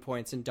 million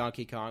points in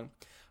Donkey Kong.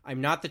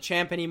 I'm not the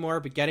champ anymore,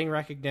 but getting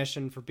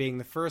recognition for being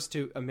the first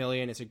to 1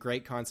 million is a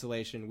great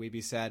consolation,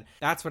 Wiebe said.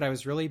 That's what I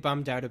was really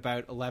bummed out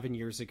about 11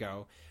 years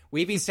ago.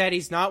 Wiebe said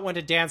he's not one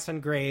to dance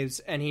on graves,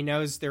 and he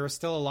knows there are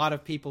still a lot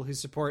of people who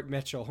support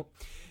Mitchell.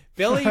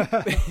 Billy...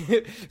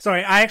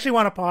 Sorry, I actually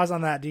want to pause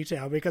on that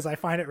detail because I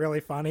find it really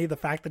funny, the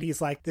fact that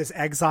he's like this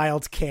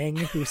exiled king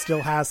who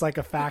still has like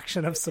a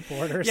faction of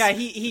supporters. Yeah,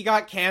 he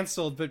got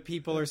canceled, but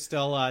people are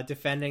still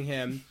defending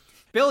him.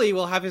 Billy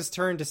will have his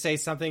turn to say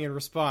something in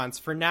response.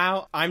 For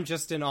now, I'm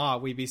just in awe,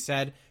 Wiebe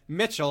said.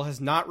 Mitchell has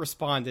not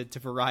responded to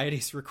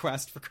Variety's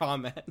request for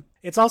comment.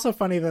 It's also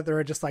funny that there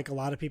are just like a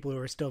lot of people who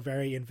are still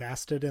very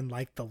invested in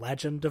like the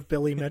legend of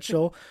Billy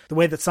Mitchell, the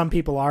way that some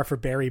people are for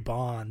Barry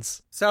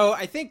Bonds. So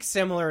I think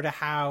similar to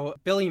how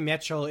Billy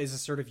Mitchell is a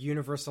sort of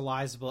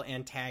universalizable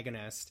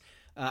antagonist,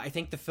 I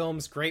think the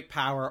film's great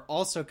power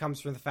also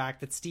comes from the fact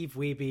that Steve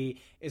Wiebe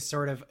is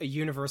sort of a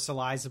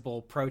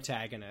universalizable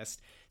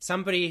protagonist.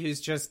 Somebody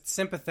who's just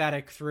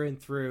sympathetic through and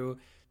through,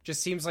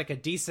 just seems like a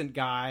decent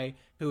guy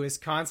who is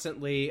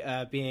constantly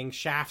being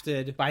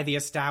shafted by the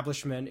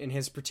establishment in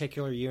his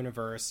particular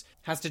universe,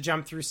 has to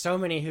jump through so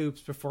many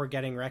hoops before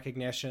getting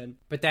recognition.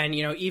 But then,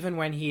 you know, even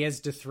when he is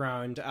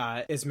dethroned,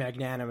 is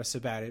magnanimous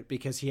about it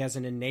because he has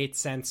an innate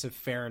sense of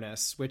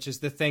fairness, which is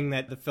the thing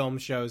that the film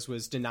shows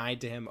was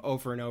denied to him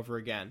over and over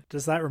again.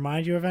 Does that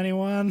remind you of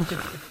anyone?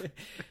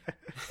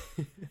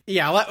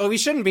 Yeah, well, we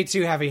shouldn't be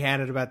too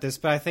heavy-handed about this,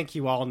 but I think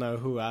you all know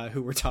who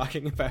we're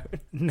talking about.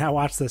 Now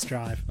watch this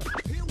drive.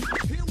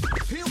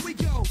 Here we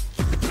go.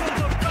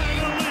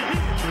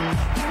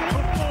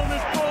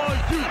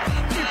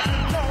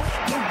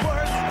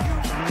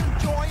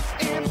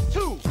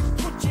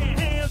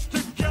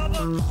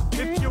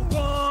 If you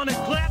wanna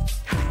clap,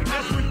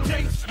 as we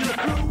take you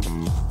through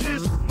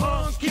this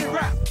monkey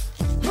rap.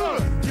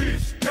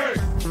 He's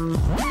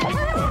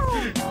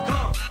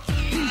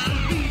the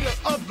leader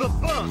of the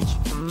bunch.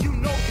 You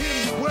know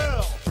him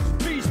well.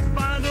 He's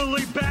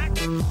finally back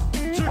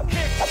to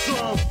kick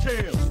some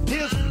tail.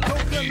 His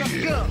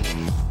coconut gun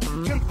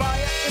can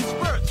fire in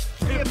spurts.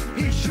 If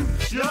he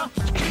shoots ya,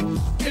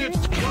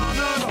 it's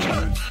gonna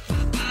hurt.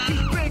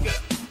 He's bigger,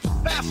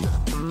 faster,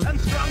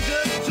 and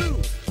stronger too.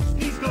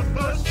 He's the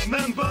first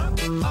member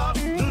of